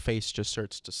 That's when their face just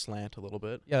starts to slant a little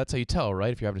bit. Yeah, that's how you tell,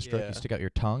 right? If you're having a stroke, Yeah. you stick out your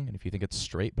tongue, and if you think it's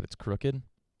straight but it's crooked,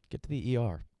 get to the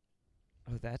ER.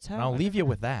 Oh, that's how. And I'll leave you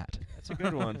with that. That's a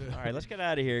good one. All right, let's get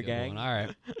out of here, Good gang. one. All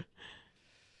right.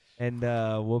 And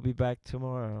we'll be back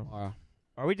tomorrow. Tomorrow.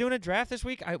 Are we doing a draft this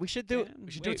week? We should do. Yeah,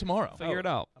 We should do it wait, tomorrow. Figure it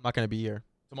out. I'm not going to be here.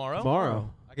 Tomorrow?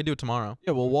 Tomorrow. I can do it tomorrow.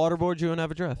 Yeah, we'll waterboard you and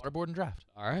have a draft. Waterboard and draft.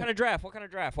 All What kind right. of draft? What kind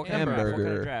of draft? What kind of draft? What kind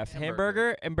Hamburger. of draft? Hamburger.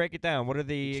 Hamburger and break it down. What are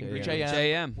the JM. ingredients?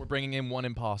 JM. We're bringing in one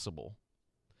impossible.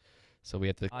 So we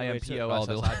have to.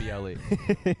 IMPOSSIBLE.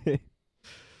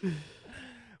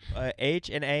 H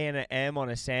and A and an M on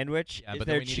a sandwich. Yeah, Is but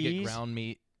there then we need cheese? to get ground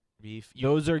meat, beef.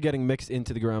 Those are getting mixed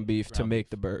into the ground beef to Ground make beef.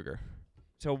 the burger.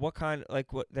 So what kind?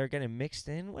 Like what they're getting mixed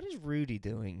in? What is Rudy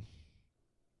doing?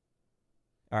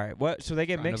 All right. What? So they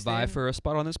get Trying to mixed vie in. for a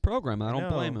spot on this program. I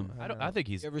don't blame him. I think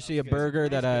he's. You ever see a burger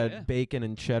that had Yeah. bacon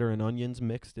and cheddar and onions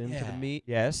mixed into the Yeah. meat?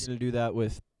 Yes. You're gonna do that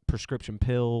with prescription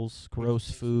pills,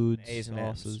 gross foods, A's and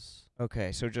M's. sauces.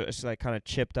 Okay, so just like kind of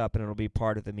chipped up, and it'll be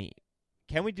part of the meat.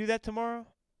 Can we do that tomorrow?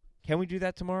 Can we do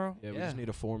that tomorrow? Yeah, we just need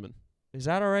a foreman. Is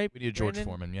that all right? We need a George Brandon?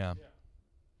 Foreman. Yeah.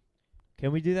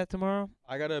 Can we do that tomorrow?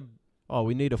 I gotta. Oh,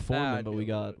 we need a foreman, I'd but be we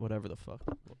able to got whatever the fuck.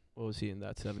 What was he in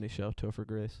that 70 show? Topher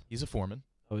Grace. He's a foreman.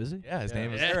 Oh, is he? Yeah, his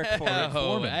name is Eric Foreman.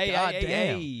 Foreman. Hey, God hey,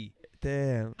 damn. hey.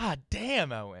 Damn. God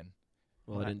damn, Owen.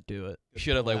 Well, I didn't do it. You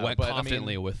should have like Yeah, went but, I mean-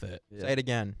 confidently with it. Say it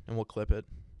again, and we'll clip it.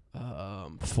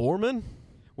 Foreman?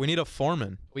 We need a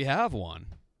foreman. We have one.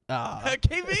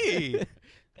 KB.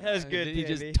 That was good. He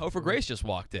just KB. Topher Grace just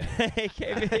walked in. Hey,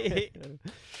 KB.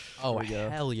 Oh, we go.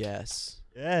 hell yes.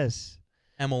 Yes.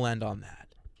 And we'll end on that.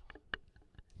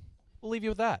 We'll leave you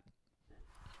with that.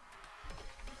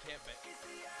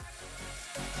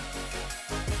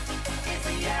 It's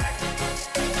the act.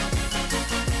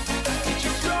 It's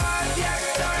your drive, the act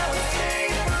style. Stay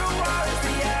for a while. It's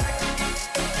the act.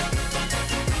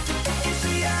 It's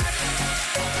the act.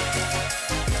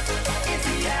 It's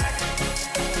the act.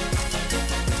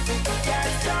 Yeah,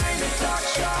 it's time to talk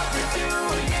shop or do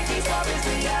a Yankees love. It's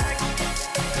the act.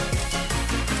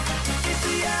 It's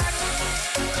the act.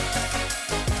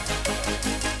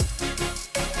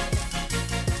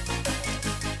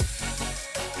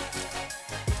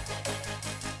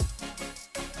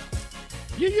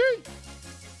 Yeah.